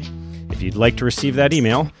my eye. If you'd like to receive that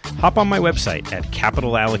email, hop on my website at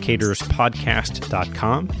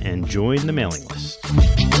capitalallocatorspodcast.com and join the mailing list.